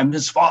the time,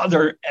 his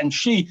father and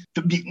she,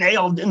 to be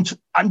nailed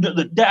under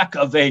the deck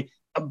of a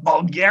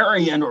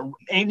Bulgarian or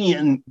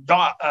Romanian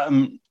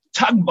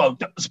tugboat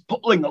that was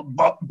pulling a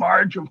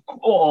barge of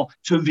coal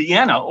to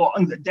Vienna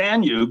along the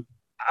Danube.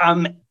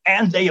 And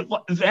they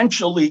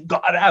eventually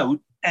got out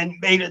and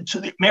made it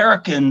to the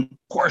American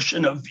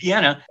portion of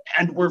Vienna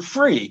and were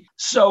free.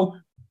 So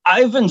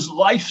Ivan's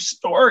life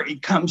story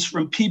comes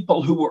from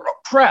people who were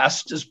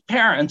oppressed as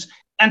parents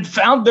and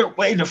found their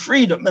way to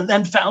freedom and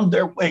then found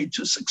their way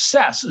to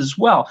success as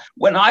well.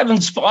 When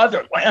Ivan's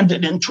father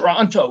landed in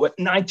Toronto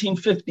in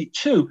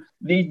 1952,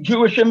 the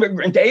Jewish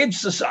Immigrant Aid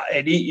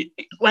Society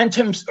lent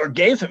him or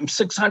gave him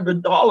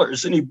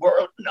 $600, and he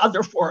borrowed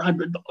another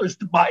 $400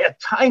 to buy a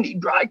tiny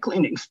dry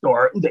cleaning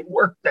store. And they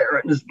worked there,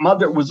 and his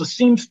mother was a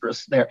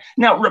seamstress there.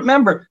 Now,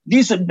 remember,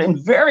 these had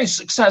been very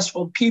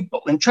successful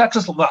people in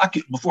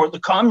Czechoslovakia before the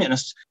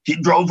communists. He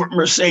drove a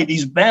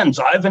Mercedes-Benz.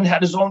 Ivan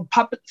had his own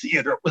puppet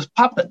theater with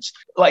puppets.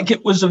 Like,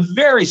 it was a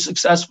very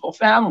successful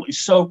family.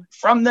 So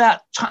from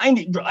that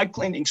tiny dry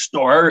cleaning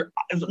store,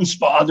 Ivan's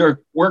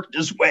father worked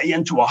his way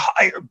into a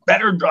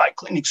better dry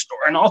cleaning store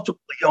and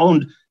ultimately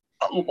owned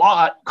a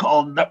lot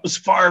that was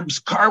Farb's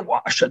Car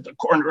Wash at the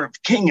corner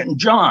of King and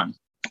John.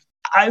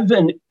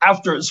 Ivan,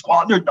 after his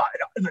father died,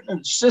 Ivan and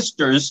his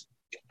sisters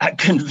had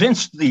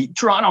convinced the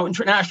Toronto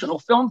International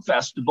Film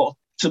Festival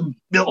to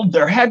build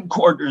their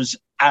headquarters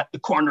at the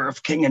corner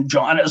of King and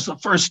John as the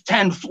first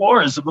 10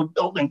 floors of a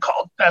building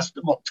called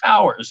Festival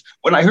Towers.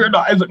 When I heard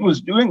Ivan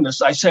was doing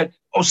this, I said,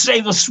 "Oh,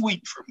 save a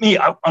suite for me.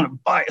 I want to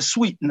buy a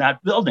suite in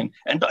that building."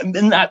 And I'm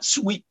in that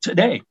suite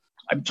today.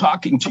 I'm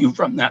talking to you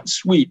from that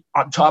suite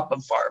on top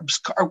of Farb's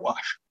Car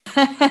Wash.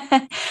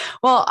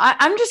 Well,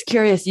 I'm just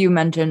curious. You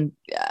mentioned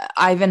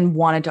Ivan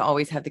wanted to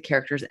always have the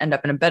characters end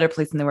up in a better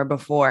place than they were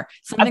before.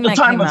 Something at the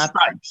time of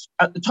Stripes.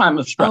 At the time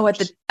of Stripes. Oh,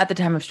 at the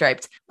time of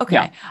Stripes. Okay.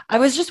 Yeah. I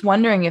was just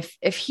wondering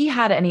if he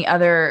had any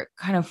other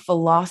kind of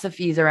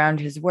philosophies around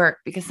his work,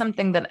 because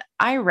something that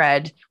I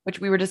read, which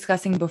we were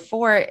discussing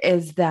before,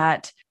 is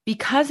that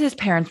because his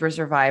parents were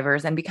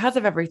survivors and because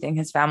of everything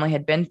his family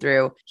had been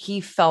through, he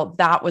felt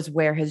that was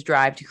where his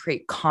drive to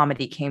create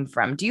comedy came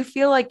from. Do you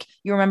feel like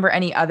you remember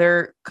any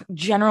other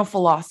general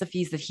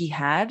philosophies that he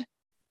had?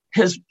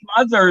 His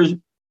mother,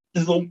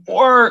 the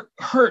war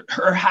hurt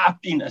her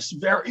happiness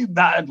very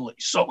badly.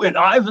 So in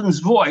Ivan's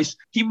voice,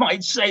 he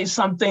might say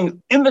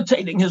something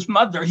imitating his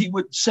mother. He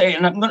would say,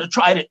 and I'm going to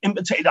try to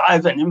imitate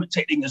Ivan,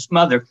 imitating his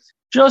mother,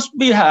 just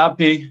be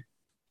happy.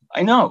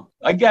 I know,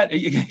 I get it.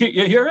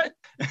 You hear it?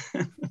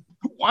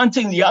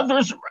 Wanting the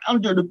others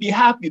around her to be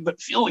happy,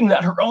 but feeling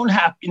that her own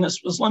happiness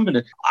was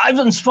limited.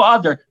 Ivan's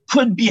father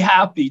could be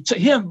happy. To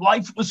him,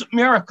 life was a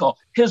miracle.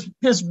 His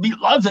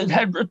beloved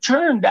had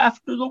returned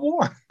after the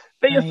war.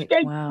 They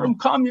escaped from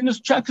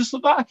communist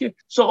Czechoslovakia.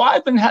 So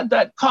Ivan had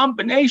that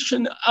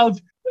combination of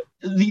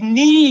the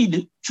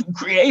need to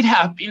create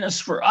happiness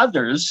for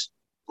others,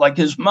 like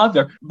his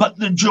mother, but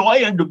the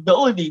joy and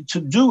ability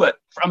to do it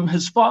from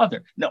his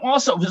father. Now,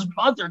 also, his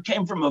mother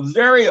came from a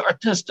very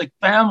artistic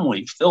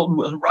family filled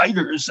with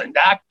writers and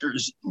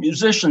actors,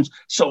 musicians.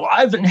 So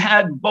Ivan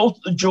had both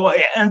the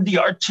joy and the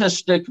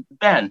artistic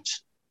bent.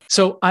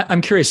 So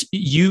I'm curious,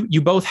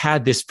 you both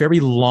had this very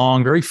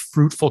long, very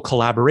fruitful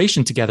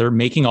collaboration together,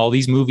 making all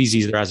these movies,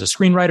 either as a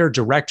screenwriter,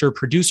 director,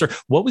 producer.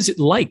 What was it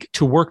like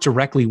to work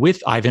directly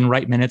with Ivan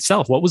Reitman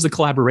itself? What was the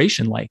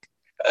collaboration like?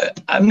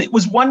 It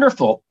was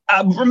wonderful.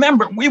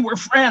 Remember, we were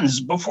friends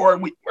before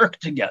we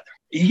worked together.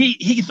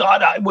 He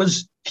thought I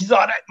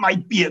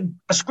might be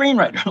a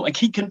screenwriter. Like,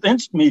 he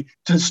convinced me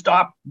to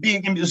stop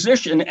being a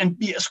musician and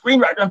be a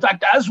screenwriter. In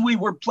fact, as we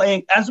were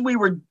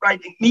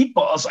writing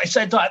Meatballs, I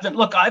said to Ivan,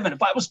 look, Ivan,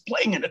 if I was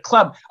playing in a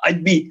club,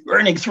 I'd be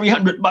earning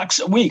 $300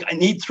 a week. I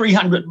need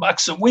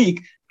 $300 a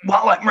week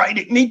while I'm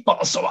writing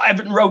Meatballs. So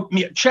Ivan wrote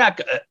me a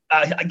check.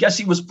 I guess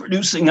he was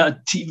producing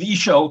a TV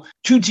show,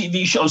 2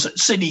 TV shows at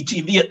City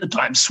TV at the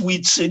time,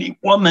 Sweet City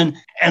Woman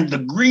and The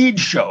Greed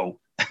Show.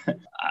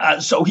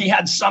 So he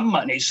had some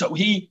money. So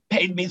he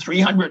paid me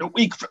 $300 a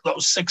week for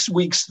those 6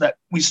 weeks that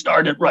we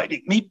started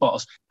writing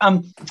Meatballs.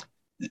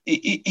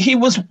 He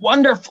was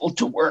wonderful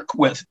to work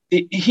with.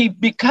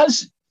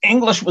 Because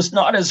English was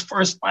not his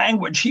first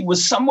language, he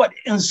was somewhat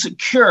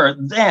insecure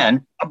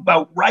then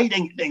about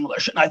writing in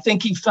English. And I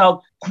think he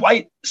felt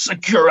quite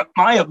secure at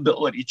my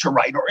ability to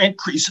write, or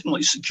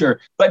increasingly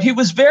secure. But he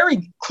was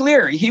very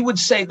clear. He would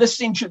say, this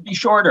scene should be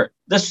shorter.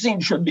 This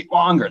scene should be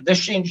longer.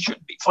 This scene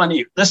should be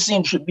funnier. This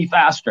scene should be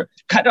faster.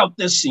 Cut out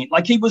this scene.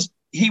 Like, he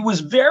was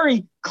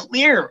very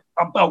clear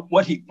about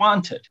what he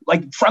wanted.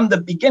 Like, from the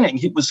beginning,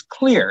 he was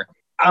clear.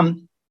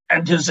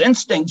 And his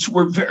instincts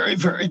were very,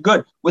 very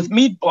good. With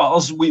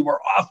Meatballs, we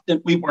were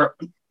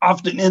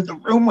often in the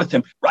room with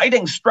him.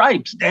 Writing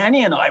Stripes,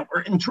 Danny and I were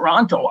in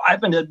Toronto.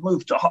 Ivan had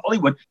moved to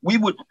Hollywood. We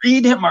would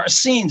read him our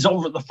scenes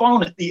over the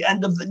phone at the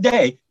end of the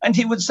day, and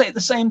he would say the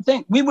same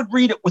thing. We would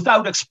read it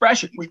without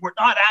expression. We were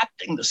not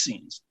acting the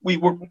scenes. We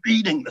were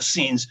reading the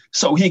scenes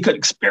so he could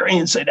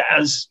experience it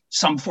as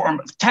some form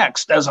of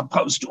text as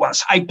opposed to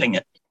us hyping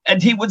it.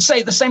 And he would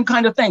say the same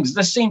kind of things.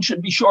 This scene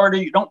should be shorter.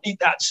 You don't need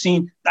that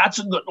scene. That's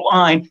a good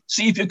line.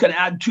 See if you can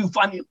add 2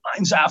 funny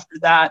lines after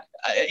that.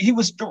 He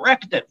was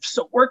directive.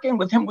 So working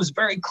with him was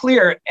very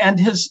clear, and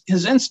his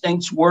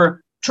instincts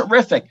were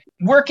terrific.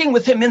 Working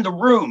with him in the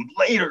room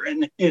later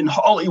in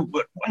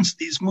Hollywood, once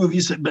these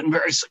movies had been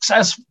very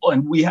successful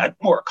and we had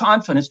more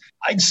confidence,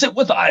 I'd sit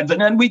with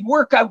Ivan and we'd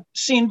work out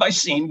scene by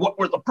scene what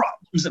were the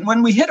problems. And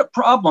when we hit a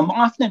problem,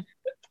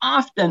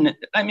 often,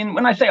 I mean,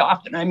 when I say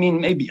often, I mean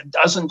maybe a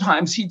dozen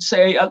times, he'd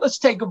say, let's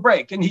take a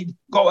break. And he'd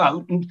go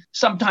out, and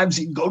sometimes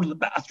he'd go to the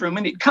bathroom,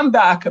 and he'd come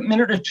back a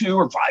minute or 2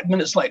 or 5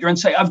 minutes later and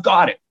say, I've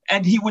got it.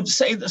 And he would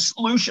say the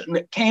solution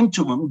that came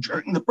to him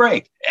during the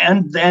break.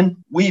 And then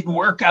we'd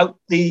work out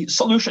the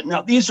solution.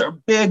 Now, these are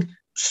big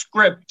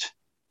script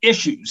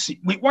issues.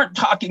 We weren't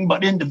talking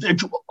about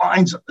individual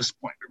lines at this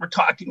point. We were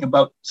talking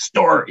about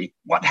story,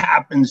 what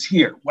happens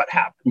here, what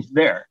happens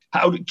there,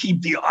 how to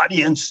keep the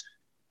audience,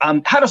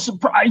 how to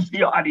surprise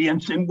the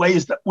audience in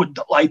ways that would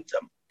delight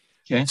them.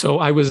 Okay. So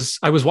I was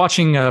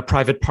watching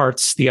Private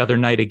Parts the other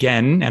night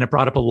again, and it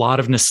brought up a lot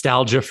of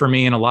nostalgia for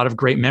me and a lot of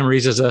great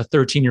memories as a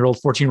 13-year-old,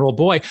 14-year-old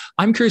boy.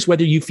 I'm curious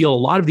whether you feel a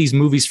lot of these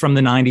movies from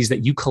the 90s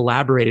that you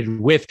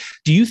collaborated with,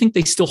 do you think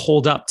they still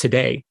hold up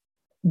today?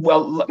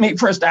 Well, let me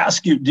first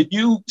ask you, did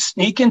you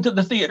sneak into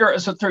the theater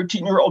as a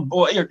 13-year-old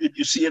boy, or did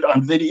you see it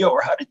on video,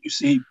 or how did you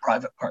see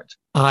Private Parts?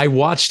 I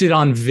watched it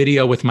on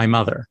video with my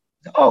mother.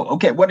 Oh,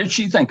 okay. What did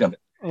she think of it?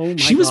 Oh my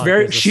she was God,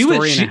 very, there's a she story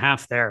was, and a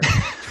half there.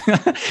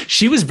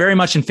 She was very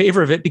much in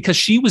favor of it because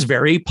she was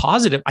very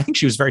positive. I think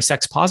she was very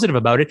sex positive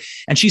about it.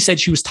 And she said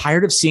she was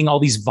tired of seeing all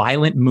these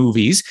violent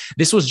movies.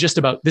 This was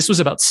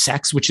about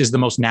sex, which is the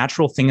most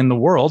natural thing in the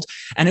world.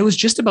 And it was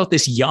just about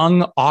this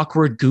young,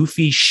 awkward,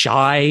 goofy,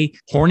 shy,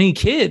 horny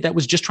kid that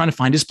was just trying to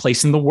find his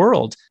place in the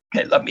world.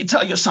 Okay, let me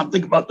tell you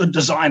something about the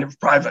design of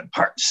private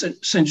parts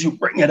since you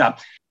bring it up.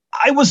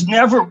 I was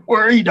never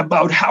worried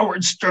about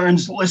Howard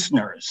Stern's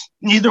listeners.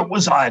 Neither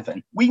was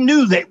Ivan. We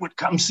knew they would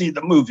come see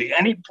the movie.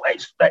 Any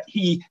place that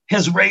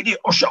his radio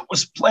show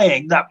was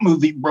playing, that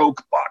movie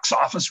broke box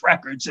office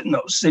records in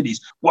those cities.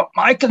 What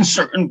my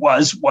concern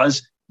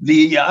was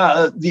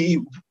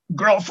the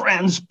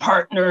girlfriends,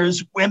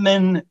 partners,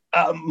 women,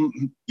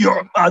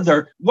 your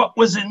mother, what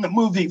was in the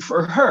movie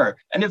for her.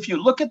 And if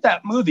you look at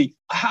that movie,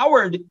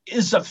 Howard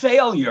is a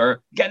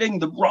failure, getting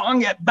the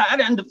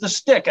bad end of the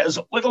stick as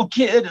a little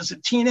kid, as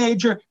a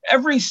teenager.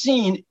 Every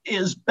scene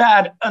is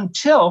bad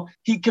until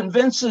he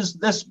convinces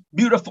this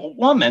beautiful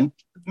woman,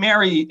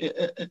 Mary,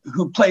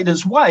 who played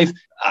his wife,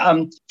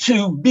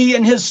 to be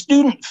in his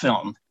student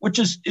film, which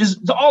is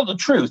all the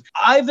truth.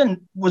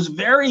 Ivan was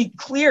very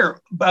clear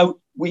about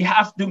we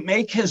have to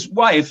make his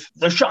wife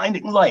the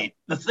shining light,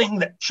 the thing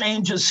that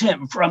changes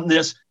him from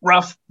this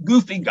rough,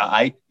 goofy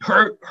guy.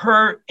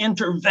 Her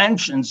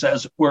interventions,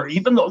 as it were,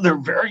 even though they're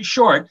very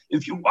short,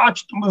 if you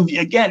watch the movie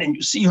again and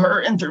you see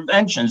her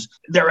interventions,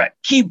 they're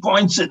at key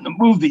points in the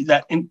movie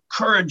that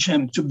encourage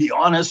him to be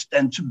honest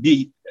and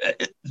to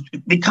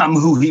become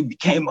who he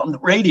became on the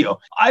radio.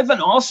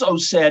 Ivan also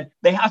said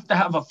they have to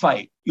have a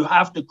fight. You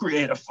have to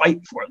create a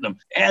fight for them.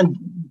 And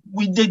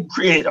we did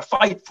create a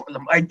fight for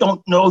them. I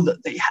don't know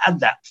that they had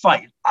that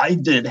fight. I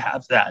did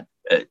have that.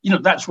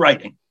 That's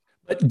writing.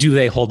 But do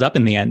they hold up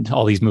in the end,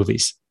 all these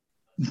movies?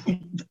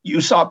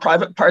 You saw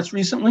Private Parts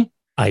recently?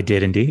 I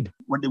did indeed.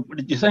 What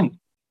did you think?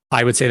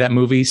 I would say that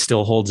movie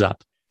still holds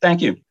up.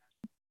 Thank you.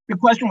 Your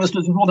question was,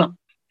 does it hold up?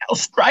 Now,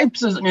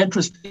 Stripes is an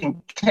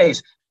interesting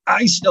case.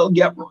 I still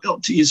get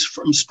royalties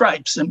from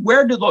Stripes. And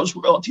where do those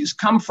royalties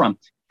come from?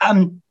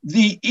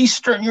 The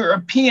Eastern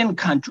European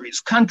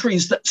countries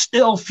that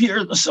still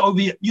fear the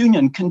Soviet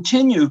Union,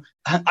 continue.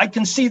 I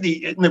can see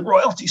in the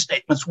royalty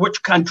statements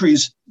which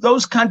countries,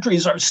 those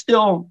countries are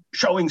still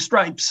showing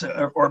Stripes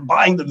or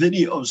buying the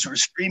videos or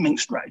streaming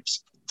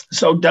Stripes.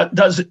 So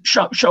does it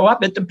show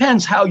up? It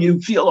depends how you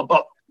feel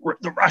about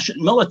the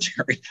Russian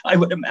military. I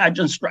would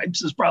imagine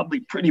Stripes is probably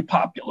pretty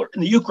popular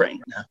in the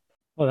Ukraine now.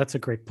 Oh, that's a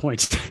great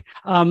point.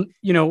 I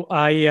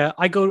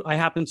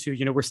happen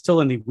to, we're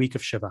still in the week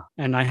of Shiva,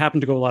 and I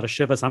happen to go a lot of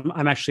Shivas.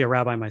 I'm actually a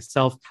rabbi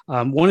myself.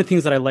 One of the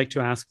things that I like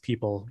to ask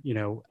people,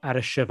 at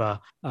a Shiva,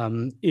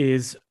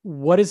 is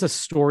what is a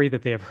story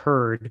that they have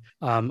heard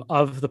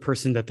of the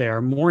person that they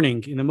are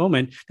mourning in the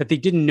moment that they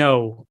didn't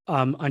know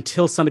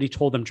until somebody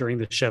told them during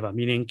the Shiva,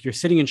 meaning you're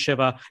sitting in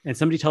Shiva and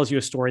somebody tells you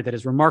a story that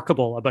is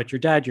remarkable about your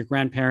dad, your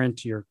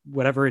grandparent, your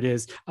whatever it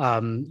is,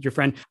 your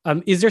friend.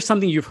 Is there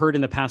something you've heard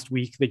in the past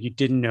week that you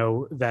didn't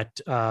know that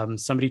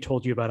somebody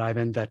told you about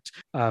Ivan that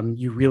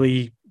you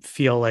really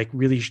feel like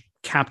really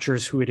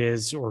captures who it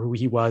is or who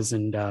he was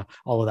and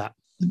all of that?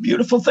 The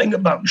beautiful thing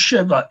about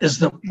Shiva is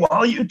that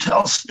while you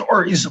tell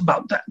stories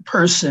about that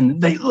person,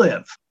 they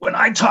live. When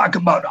I talk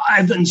about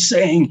Ivan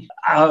saying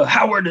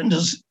Howard and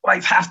his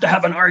wife have to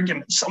have an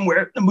argument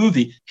somewhere in the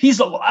movie, he's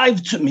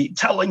alive to me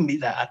telling me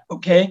that,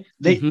 okay?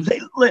 They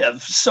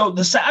live. So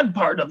the sad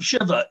part of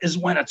Shiva is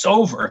when it's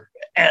over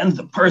and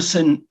the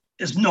person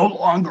is no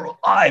longer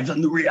alive,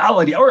 and the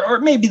reality, or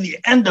maybe the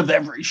end of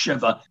every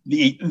Shiva,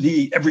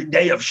 the every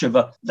day of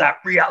Shiva, that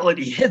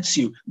reality hits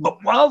you.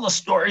 But while the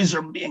stories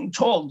are being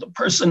told, the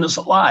person is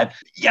alive.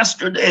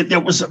 Yesterday, there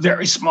was a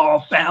very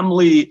small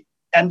family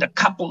and a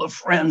couple of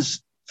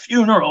friends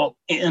funeral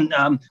in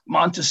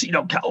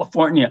Montecito,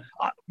 California.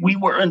 We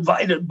were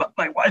invited, but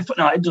my wife and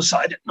I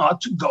decided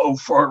not to go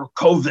for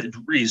COVID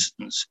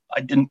reasons.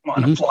 I didn't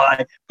want to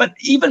fly. But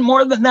even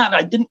more than that,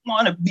 I didn't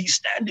want to be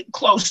standing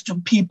close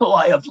to people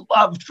I have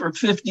loved for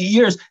 50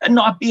 years and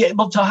not be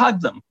able to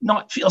hug them,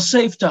 not feel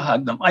safe to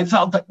hug them. I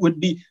felt that would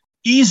be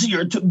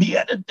easier to be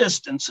at a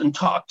distance and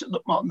talk to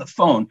them on the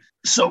phone.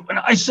 So when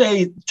I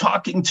say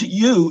talking to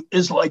you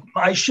is like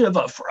my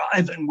Shiva for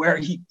Ivan, where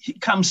he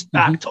comes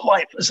back to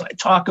life as I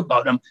talk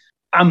about him,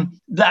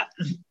 that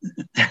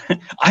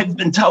I've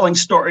been telling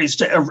stories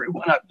to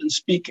everyone I've been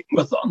speaking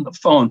with on the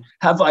phone.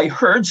 Have I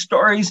heard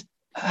stories?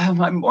 I've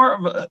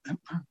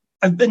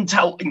been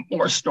telling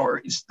more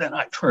stories than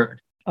I've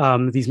heard.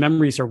 These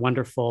memories are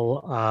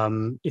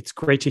wonderful. It's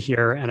great to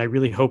hear. And I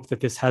really hope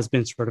that this has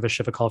been sort of a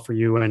Shiva call for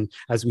you. And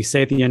as we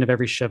say at the end of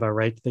every Shiva,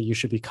 right, that you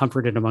should be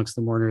comforted amongst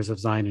the mourners of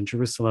Zion and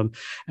Jerusalem.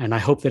 And I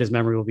hope that his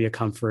memory will be a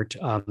comfort.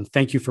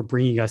 Thank you for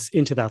bringing us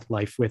into that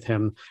life with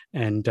him.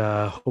 And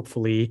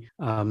hopefully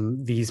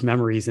these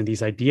memories and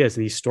these ideas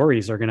and these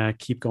stories are going to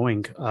keep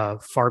going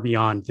far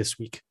beyond this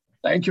week.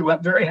 Thank you.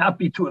 I'm very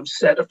happy to have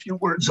said a few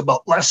words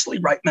about Leslie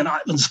Reitman,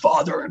 Ivan's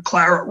father, and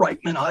Clara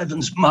Reitman,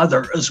 Ivan's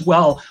mother as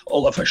well,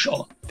 Olaf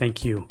Shalom.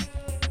 Thank you.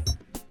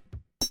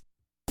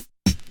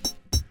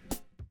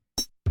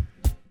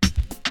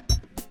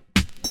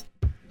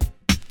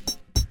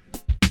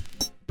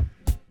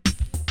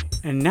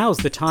 And now's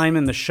the time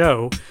in the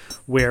show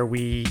where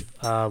we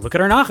look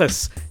at our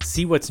nachas,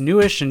 see what's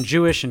newish and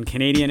Jewish and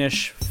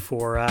Canadianish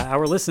for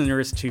our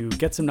listeners to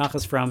get some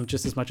nachas from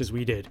just as much as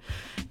we did.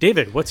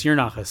 David, what's your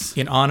nachas?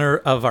 In honor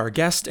of our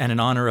guest and in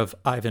honor of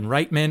Ivan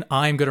Reitman,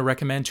 I'm going to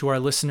recommend to our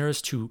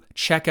listeners to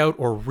check out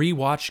or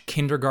rewatch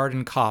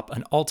Kindergarten Cop,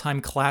 an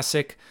all-time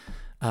classic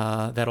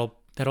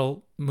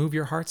that'll move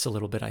your hearts a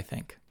little bit, I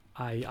think.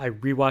 I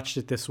rewatched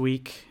it this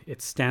week.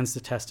 It stands the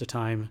test of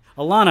time.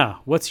 Alana,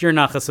 what's your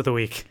nachas of the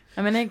week?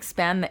 I'm going to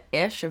expand the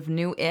ish of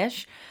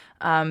new-ish.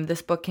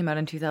 This book came out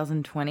in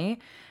 2020,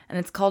 and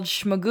it's called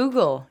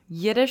Shmagoogle,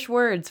 Yiddish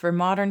Words for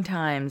Modern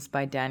Times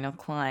by Daniel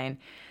Klein.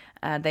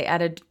 They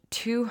added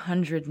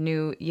 200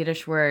 new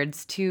Yiddish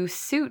words to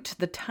suit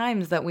the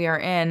times that we are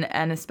in,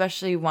 and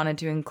especially wanted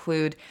to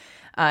include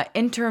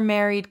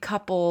intermarried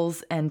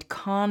couples and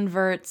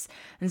converts.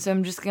 And so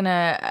I'm just going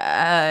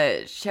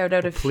to shout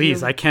out a few.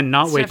 Please, I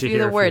cannot wait to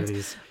hear a few of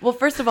these. Well,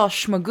 first of all,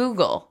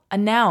 Shmagoogle, a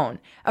noun,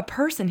 a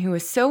person who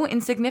is so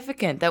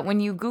insignificant that when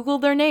you Google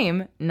their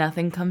name,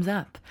 nothing comes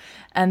up.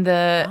 And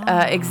the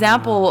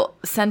example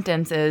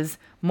sentence is,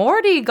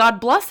 Morty, God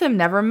bless him,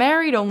 never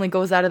married, only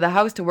goes out of the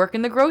house to work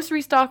in the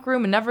grocery stock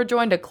room and never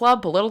joined a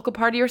club, political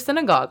party, or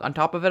synagogue. On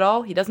top of it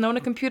all, he doesn't own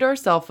a computer or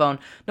cell phone.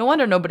 No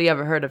wonder nobody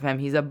ever heard of him.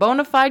 He's a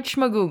bona fide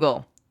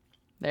Shmagoogle.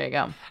 There you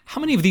go. How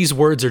many of these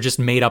words are just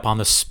made up on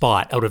the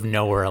spot out of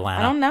nowhere,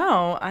 Alana?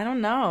 I don't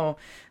know.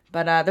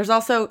 But there's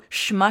also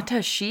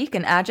shmata chic,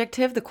 an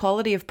adjective, the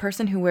quality of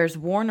person who wears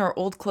worn or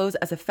old clothes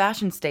as a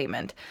fashion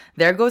statement.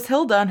 There goes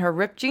Hilda in her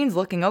ripped jeans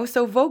looking oh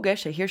so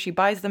voguish. I hear she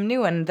buys them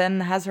new and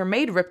then has her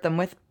maid rip them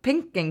with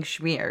pinking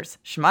smears.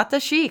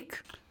 Shmata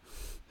chic.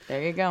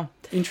 There you go.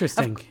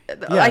 Interesting.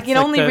 I can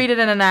only read it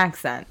in an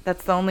accent.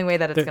 That's the only way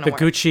that it's going to work.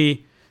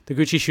 The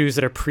Gucci shoes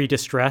that are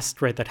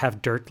pre-distressed, right, that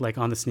have dirt like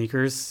on the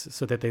sneakers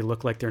so that they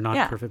look like they're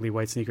not perfectly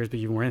white sneakers, but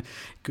you wear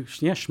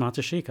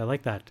shmata chic. I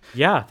like that.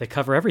 Yeah, they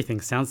cover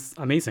everything. Sounds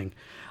amazing.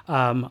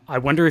 I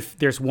wonder if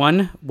there's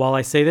one, while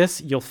I say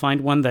this, you'll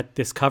find one that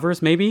this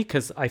covers maybe,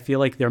 because I feel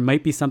like there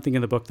might be something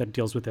in the book that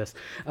deals with this.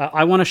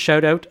 I want to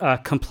shout out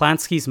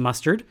Kaplansky's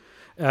Mustard.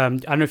 I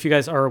don't know if you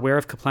guys are aware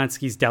of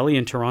Kaplansky's Deli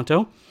in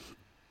Toronto.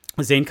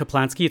 Zane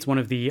Kaplansky. It's one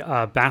of the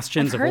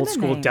bastions of old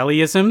school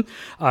deliism.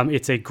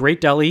 It's a great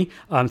deli.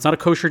 It's not a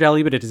kosher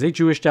deli, but it is a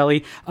Jewish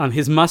deli.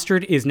 His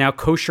mustard is now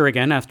kosher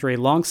again after a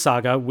long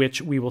saga, which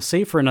we will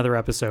save for another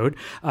episode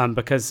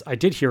because I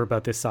did hear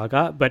about this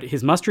saga. But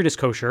his mustard is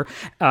kosher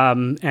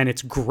and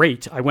it's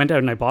great. I went out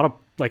and I bought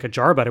a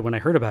jar about it when I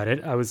heard about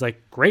it. I was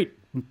like, great.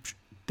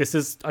 This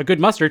is a good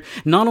mustard.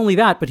 Not only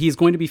that, but he's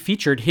going to be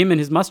featured, him and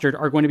his mustard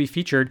are going to be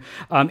featured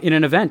in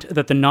an event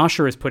that the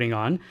Nosher is putting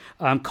on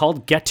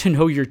called Get to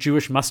Know Your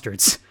Jewish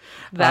Mustards.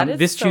 That is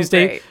this so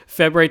Tuesday, great.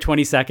 February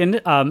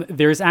 22nd.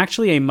 There's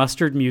actually a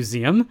mustard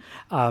museum.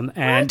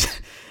 And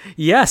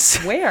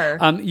yes. Where?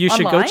 You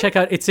should Online? go check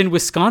out. It's in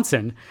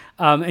Wisconsin.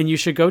 And you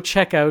should go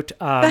check out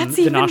That's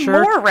the even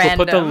Nosher. more random.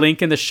 We'll put the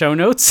link in the show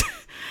notes.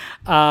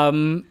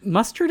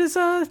 Mustard is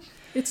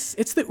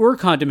it's the Ur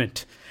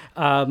condiment.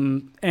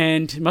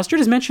 And mustard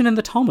is mentioned in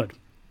the Talmud.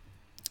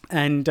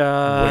 And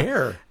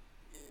where?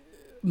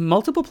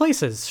 Multiple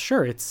places.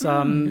 Sure, it's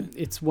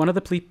one of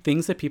the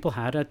things that people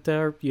had at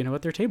their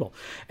table.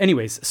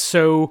 Anyways,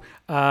 so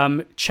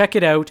check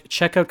it out.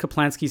 Check out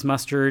Kaplansky's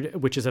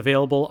Mustard, which is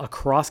available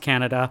across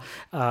Canada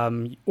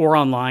or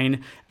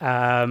online.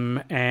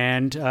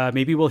 And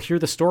maybe we'll hear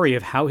the story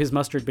of how his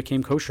mustard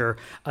became kosher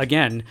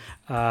again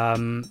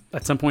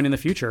at some point in the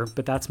future.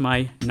 But that's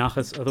my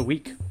nachas of the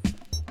week.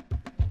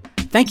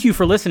 Thank you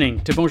for listening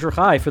to Bonjour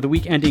Chai for the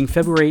week ending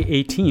February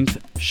 18th,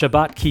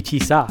 Shabbat Ki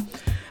Tisa.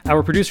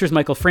 Our producer is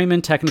Michael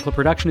Freeman. Technical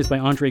production is by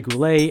Andre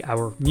Goulet.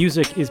 Our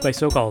music is by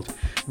So-Called.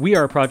 We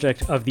are a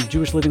project of the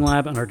Jewish Living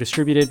Lab and are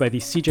distributed by the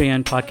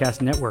CJN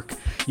Podcast Network.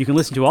 You can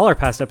listen to all our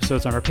past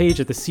episodes on our page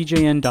at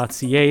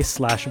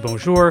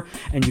thecjn.ca/bonjour,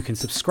 and you can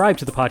subscribe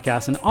to the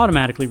podcast and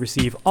automatically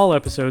receive all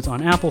episodes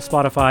on Apple,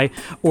 Spotify,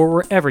 or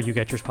wherever you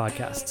get your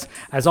podcasts.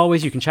 As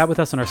always, you can chat with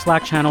us on our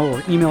Slack channel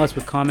or email us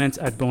with comments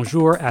at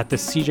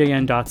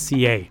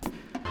bonjour@thecjn.ca.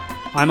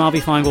 I'm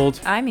Avi Feingold.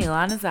 I'm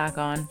Ilana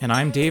Zakon. And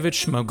I'm David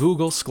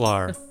Shmagoogle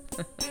Sklar.